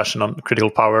part of discussion on critical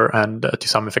power and to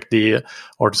some effect to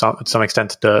some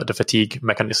extent the fatigue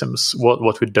mechanisms,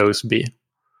 what would those be?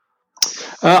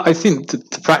 I think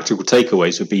the practical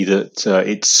takeaways would be that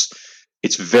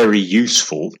it's very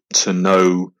useful to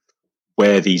know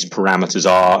where these parameters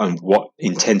are and what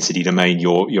intensity domain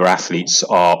your athletes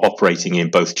are operating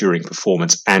in, both during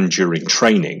performance and during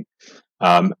training,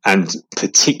 and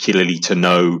particularly to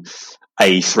know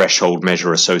a threshold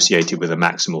measure associated with a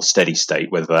maximal steady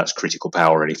state, whether that's critical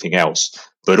power or anything else,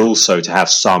 but also to have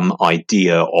some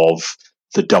idea of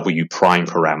the W prime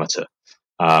parameter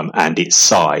and its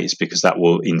size, because that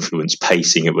will influence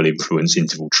pacing, it will influence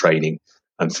interval training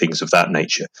and things of that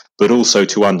nature, but also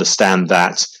to understand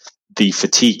that the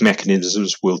fatigue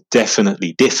mechanisms will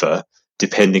definitely differ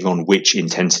depending on which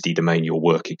intensity domain you're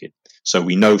working in. So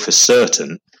we know for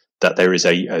certain that there is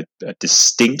a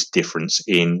distinct difference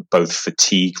in both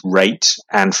fatigue rate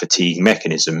and fatigue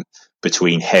mechanism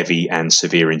between heavy and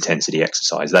severe intensity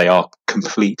exercise. They are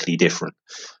completely different.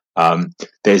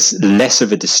 There's less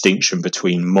of a distinction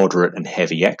between moderate and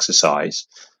heavy exercise,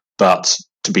 but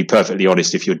to be perfectly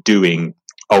honest, if you're doing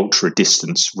ultra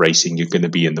distance racing, you're going to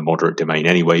be in the moderate domain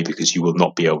anyway, because you will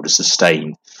not be able to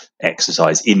sustain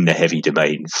exercise in the heavy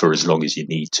domain for as long as you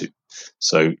need to.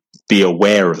 So be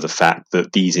aware of the fact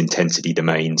that these intensity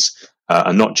domains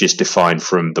are not just defined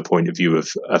from the point of view of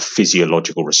a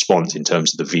physiological response in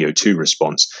terms of the VO2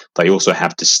 response, they also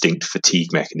have distinct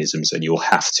fatigue mechanisms, and you'll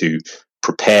have to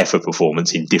prepare for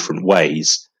performance in different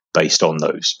ways based on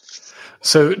those.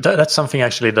 So that's something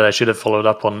actually that I should have followed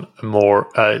up on more.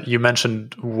 You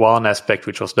mentioned one aspect,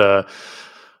 which was the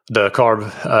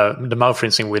mouth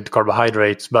rinsing with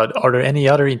carbohydrates. But are there any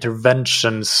other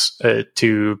interventions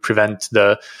to prevent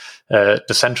the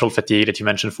central fatigue that you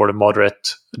mentioned for the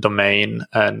moderate domain?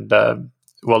 And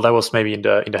that was maybe in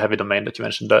the heavy domain that you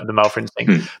mentioned, the mouth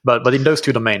rinsing. But in those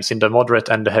two domains, in the moderate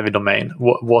and the heavy domain,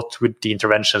 what would the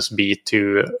interventions be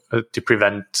to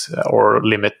prevent or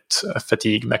limit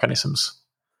fatigue mechanisms?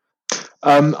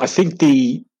 I think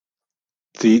the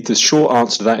short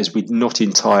answer to that is we're not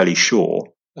entirely sure,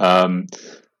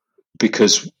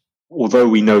 because although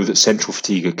we know that central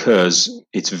fatigue occurs,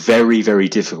 it's very, very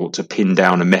difficult to pin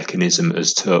down a mechanism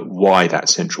as to why that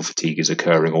central fatigue is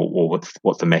occurring, or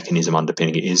what the mechanism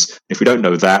underpinning it is. If we don't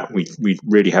know that, we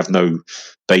really have no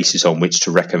basis on which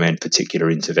to recommend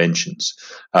particular interventions.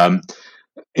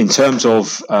 In terms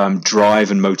of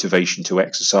drive and motivation to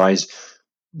exercise,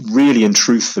 really and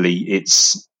truthfully,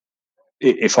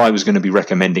 if I was going to be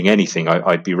recommending anything,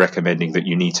 I'd be recommending that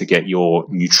you need to get your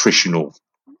nutritional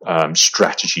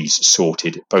strategies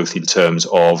sorted, both in terms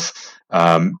of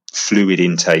fluid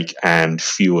intake and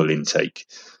fuel intake.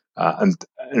 And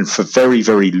for very,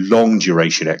 very long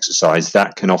duration exercise,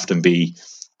 that can often be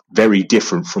very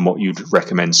different from what you'd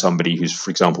recommend somebody who's, for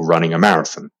example, running a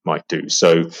marathon might do.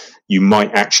 So you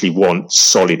might actually want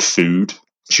solid food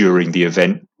during the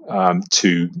event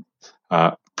to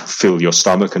fill your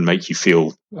stomach and make you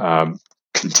feel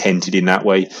contented in that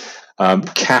way.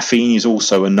 Caffeine is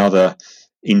also another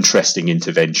interesting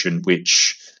intervention,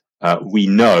 which we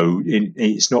know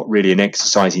it's not really an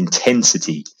exercise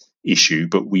intensity issue,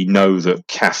 but we know that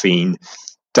caffeine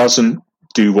doesn't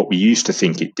do what we used to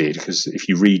think it did. Because if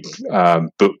you read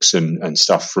books and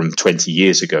stuff from 20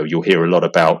 years ago, you'll hear a lot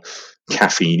about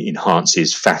caffeine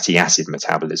enhances fatty acid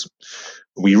metabolism.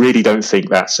 We really don't think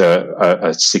that's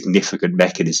a significant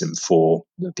mechanism for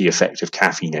the effect of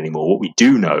caffeine anymore. What we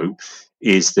do know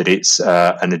is that it's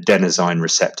an adenosine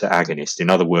receptor agonist. In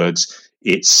other words,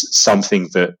 it's something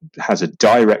that has a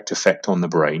direct effect on the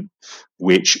brain,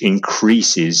 which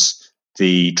increases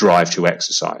the drive to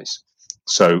exercise.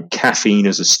 So caffeine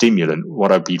as a stimulant,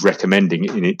 what I'd be recommending,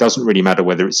 and it doesn't really matter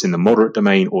whether it's in the moderate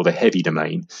domain or the heavy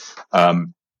domain,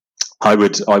 I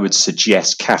would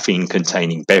suggest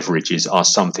caffeine-containing beverages are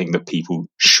something that people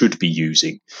should be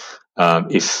using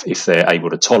if they're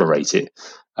able to tolerate it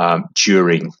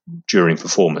during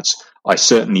performance. I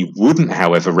certainly wouldn't,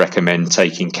 however, recommend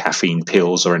taking caffeine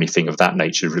pills or anything of that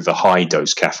nature with a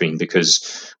high-dose caffeine,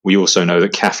 because we also know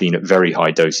that caffeine at very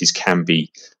high doses can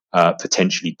be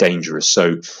potentially dangerous.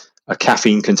 So a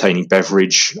caffeine-containing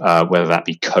beverage, whether that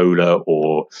be cola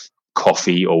or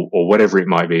coffee or whatever it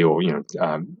might be, or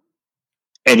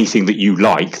anything that you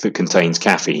like that contains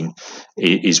caffeine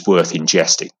is worth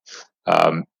ingesting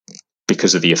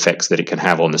because of the effects that it can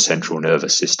have on the central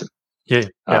nervous system.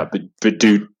 But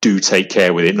do take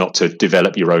care with it not to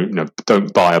develop your own.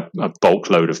 Don't buy a bulk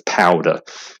load of powder,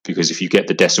 because if you get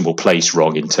the decimal place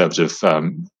wrong in terms of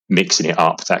mixing it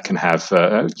up, that can have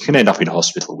you can end up in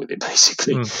hospital with it,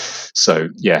 basically. So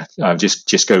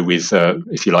just go with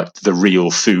if you like the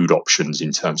real food options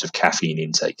in terms of caffeine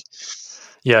intake.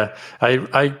 Yeah,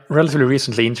 I relatively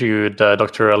recently interviewed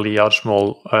Dr. Ali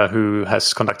Ajmal, who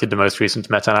has conducted the most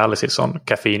recent meta-analysis on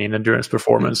caffeine in endurance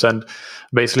performance. And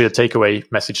basically the takeaway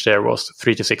message there was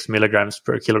 3 to 6 milligrams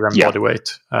per kilogram body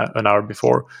weight an hour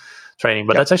before training.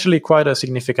 But that's actually quite a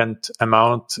significant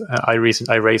amount. I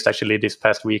raised actually this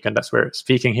past week, and that's where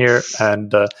speaking here.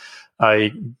 And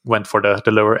I went for the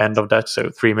lower end of that,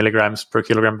 so 3 milligrams per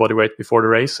kilogram body weight before the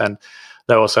race. And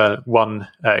that was one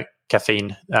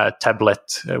caffeine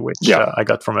tablet, which I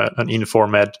got from an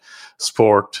Informed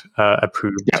Sport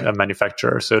approved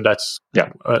manufacturer. So that's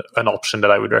an option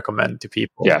that I would recommend to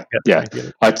people.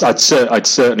 I'd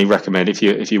certainly recommend,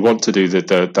 if you want to do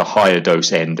the higher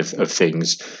dose end of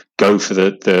things, go for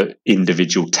the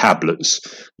individual tablets.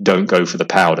 Don't go for the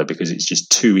powder, because it's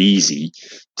just too easy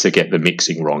to get the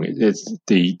mixing wrong.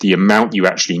 The amount you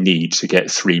actually need to get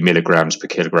 3 milligrams per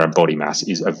kilogram body mass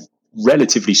is a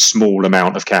relatively small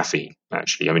amount of caffeine,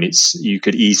 actually. I mean, you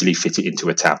could easily fit it into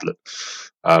a tablet.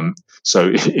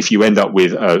 So if you end up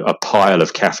with a pile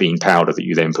of caffeine powder that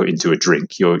you then put into a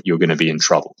drink, you're going to be in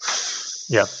trouble.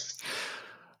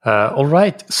 All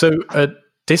right. So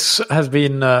this has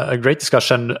been a great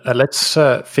discussion. Let's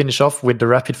finish off with the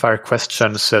rapid fire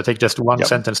questions. Take just one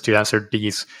sentence to answer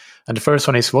these. And the first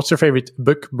one is, what's your favorite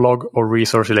book, blog, or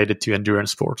resource related to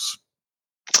endurance sports?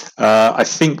 I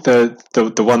think the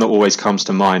one that always comes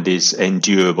to mind is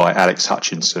Endure by Alex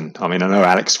Hutchinson. I mean, I know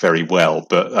Alex very well,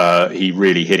 but he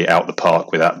really hit it out the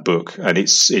park with that book. And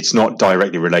it's not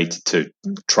directly related to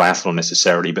triathlon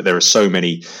necessarily, but there are so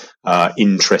many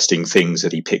interesting things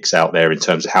that he picks out there in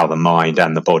terms of how the mind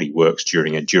and the body works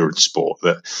during endurance sport.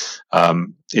 That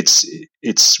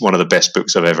it's one of the best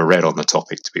books I've ever read on the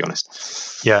topic, to be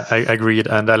honest. Yeah, I agreed.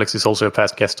 And Alex is also a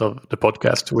past guest of the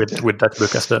podcast with that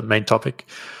book as the main topic.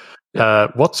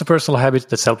 What's a personal habit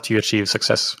that's helped you achieve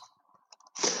success?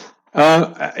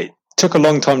 It took a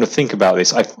long time to think about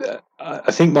this.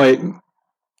 I think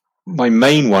my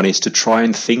main one is to try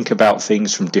and think about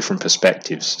things from different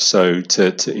perspectives. So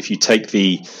if you take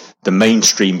the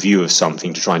mainstream view of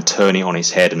something, to try and turn it on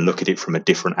its head and look at it from a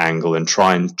different angle and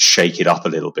try and shake it up a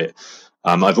little bit.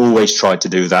 I've always tried to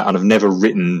do that, and I've never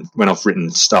written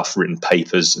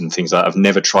papers and things like that, I've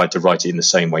never tried to write it in the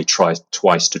same way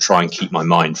twice to try and keep my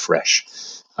mind fresh.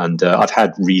 And I've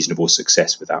had reasonable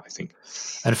success with that, I think.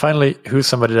 And finally, who's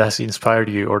somebody that has inspired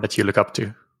you or that you look up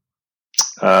to?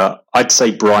 I'd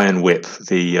say Brian Whipp,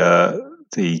 the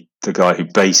guy who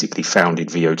basically founded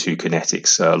VO2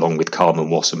 Kinetics along with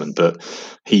Carmen Wasserman. But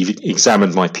he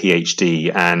examined my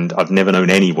PhD, and I've never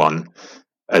known anyone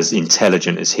as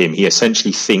intelligent as him. He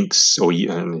essentially thinks,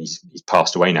 he's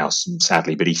passed away now,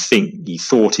 sadly, but he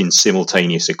thought in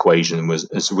simultaneous equations and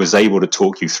was able to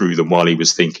talk you through them while he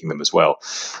was thinking them as well.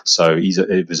 So he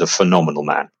was a phenomenal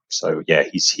man. So yeah,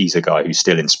 he's a guy who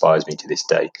still inspires me to this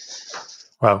day.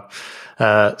 Wow.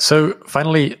 So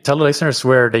finally, tell the listeners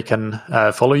where they can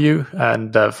follow you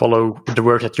and follow the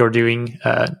work that you're doing,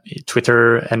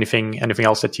 Twitter, anything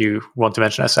else that you want to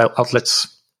mention as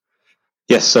outlets.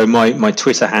 Yes, so my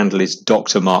Twitter handle is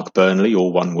Dr. Mark Burnley,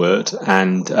 all one word,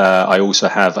 and I also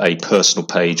have a personal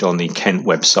page on the Kent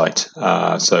website,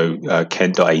 so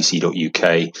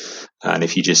kent.ac.uk. And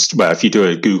if you do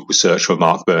a Google search for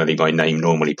Mark Burnley, my name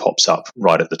normally pops up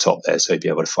right at the top there. So you'll be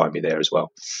able to find me there as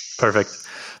well. Perfect.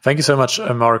 Thank you so much,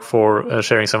 Mark, for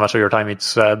sharing so much of your time.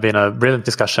 It's been a brilliant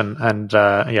discussion. And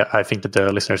I think that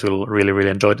the listeners will really,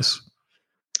 really enjoy this.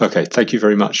 Okay. Thank you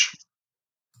very much.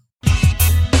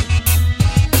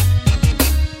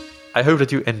 I hope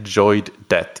that you enjoyed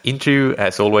that interview.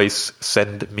 As always,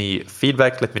 send me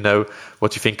feedback. Let me know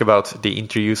what you think about the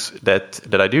interviews that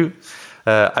I do.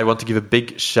 I want to give a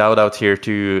big shout out here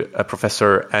to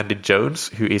Professor Andy Jones,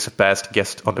 who is a past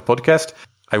guest on the podcast.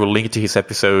 I will link to his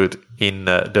episode in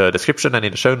the description and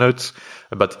in the show notes.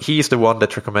 But he is the one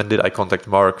that recommended I contact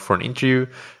Mark for an interview.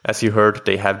 As you heard,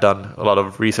 they have done a lot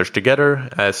of research together,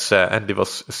 as Andy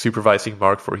was supervising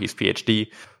Mark for his PhD.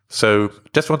 So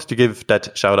just wanted to give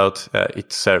that shout out.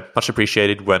 It's much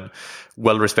appreciated when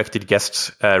well-respected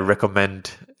guests recommend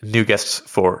new guests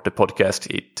for the podcast.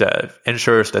 It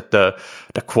ensures that the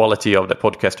quality of the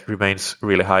podcast remains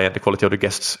really high and the quality of the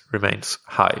guests remains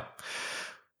high.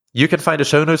 You can find the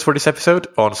show notes for this episode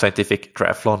on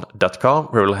scientifictriathlon.com,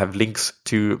 where we'll have links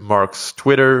to Mark's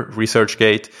Twitter,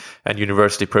 ResearchGate, and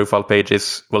university profile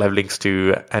pages. We'll have links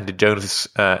to Andy Jones'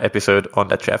 episode on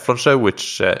that triathlon show,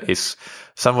 which is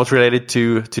somewhat related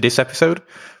to this episode.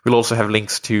 We'll also have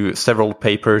links to several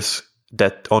papers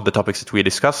that on the topics that we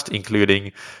discussed,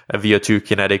 including VO2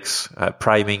 kinetics,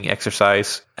 priming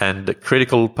exercise, and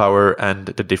critical power and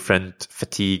the different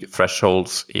fatigue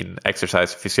thresholds in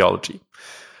exercise physiology.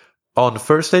 On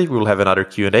Thursday, we will have another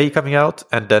Q&A coming out,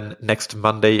 and then next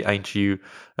Monday, I interview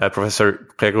Professor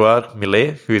Grégoire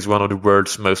Millet, who is one of the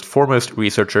world's most foremost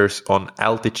researchers on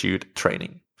altitude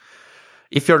training.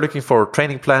 If you're looking for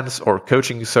training plans or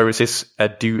coaching services,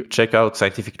 do check out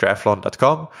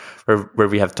scientifictriathlon.com, where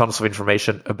we have tons of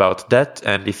information about that.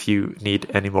 And if you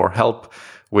need any more help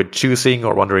with choosing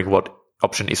or wondering what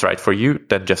option is right for you,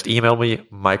 then just email me,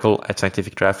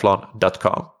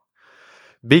 michael@scientifictriathlon.com.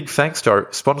 Big thanks to our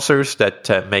sponsors that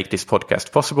make this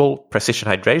podcast possible: Precision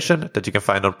Hydration, that you can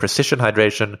find on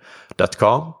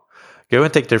precisionhydration.com. Go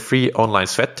and take their free online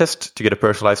sweat test to get a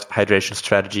personalized hydration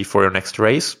strategy for your next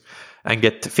race, and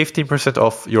get 15%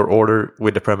 off your order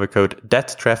with the promo code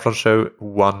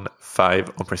THATTriathlonshow15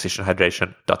 on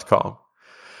precisionhydration.com.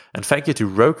 And thank you to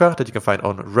Roka, that you can find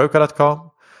on roka.com.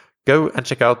 Go and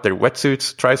check out their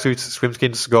wetsuits, tri-suits,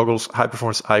 swimskins, goggles,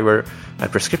 high-performance eyewear,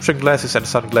 and prescription glasses and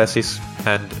sunglasses,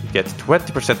 and get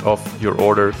 20% off your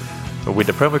order with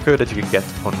the promo code that you can get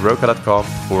on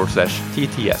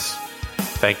roka.com/TTS.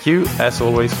 Thank you, as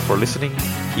always, for listening.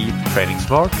 Keep training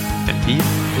smart and keep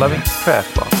loving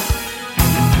triathlon.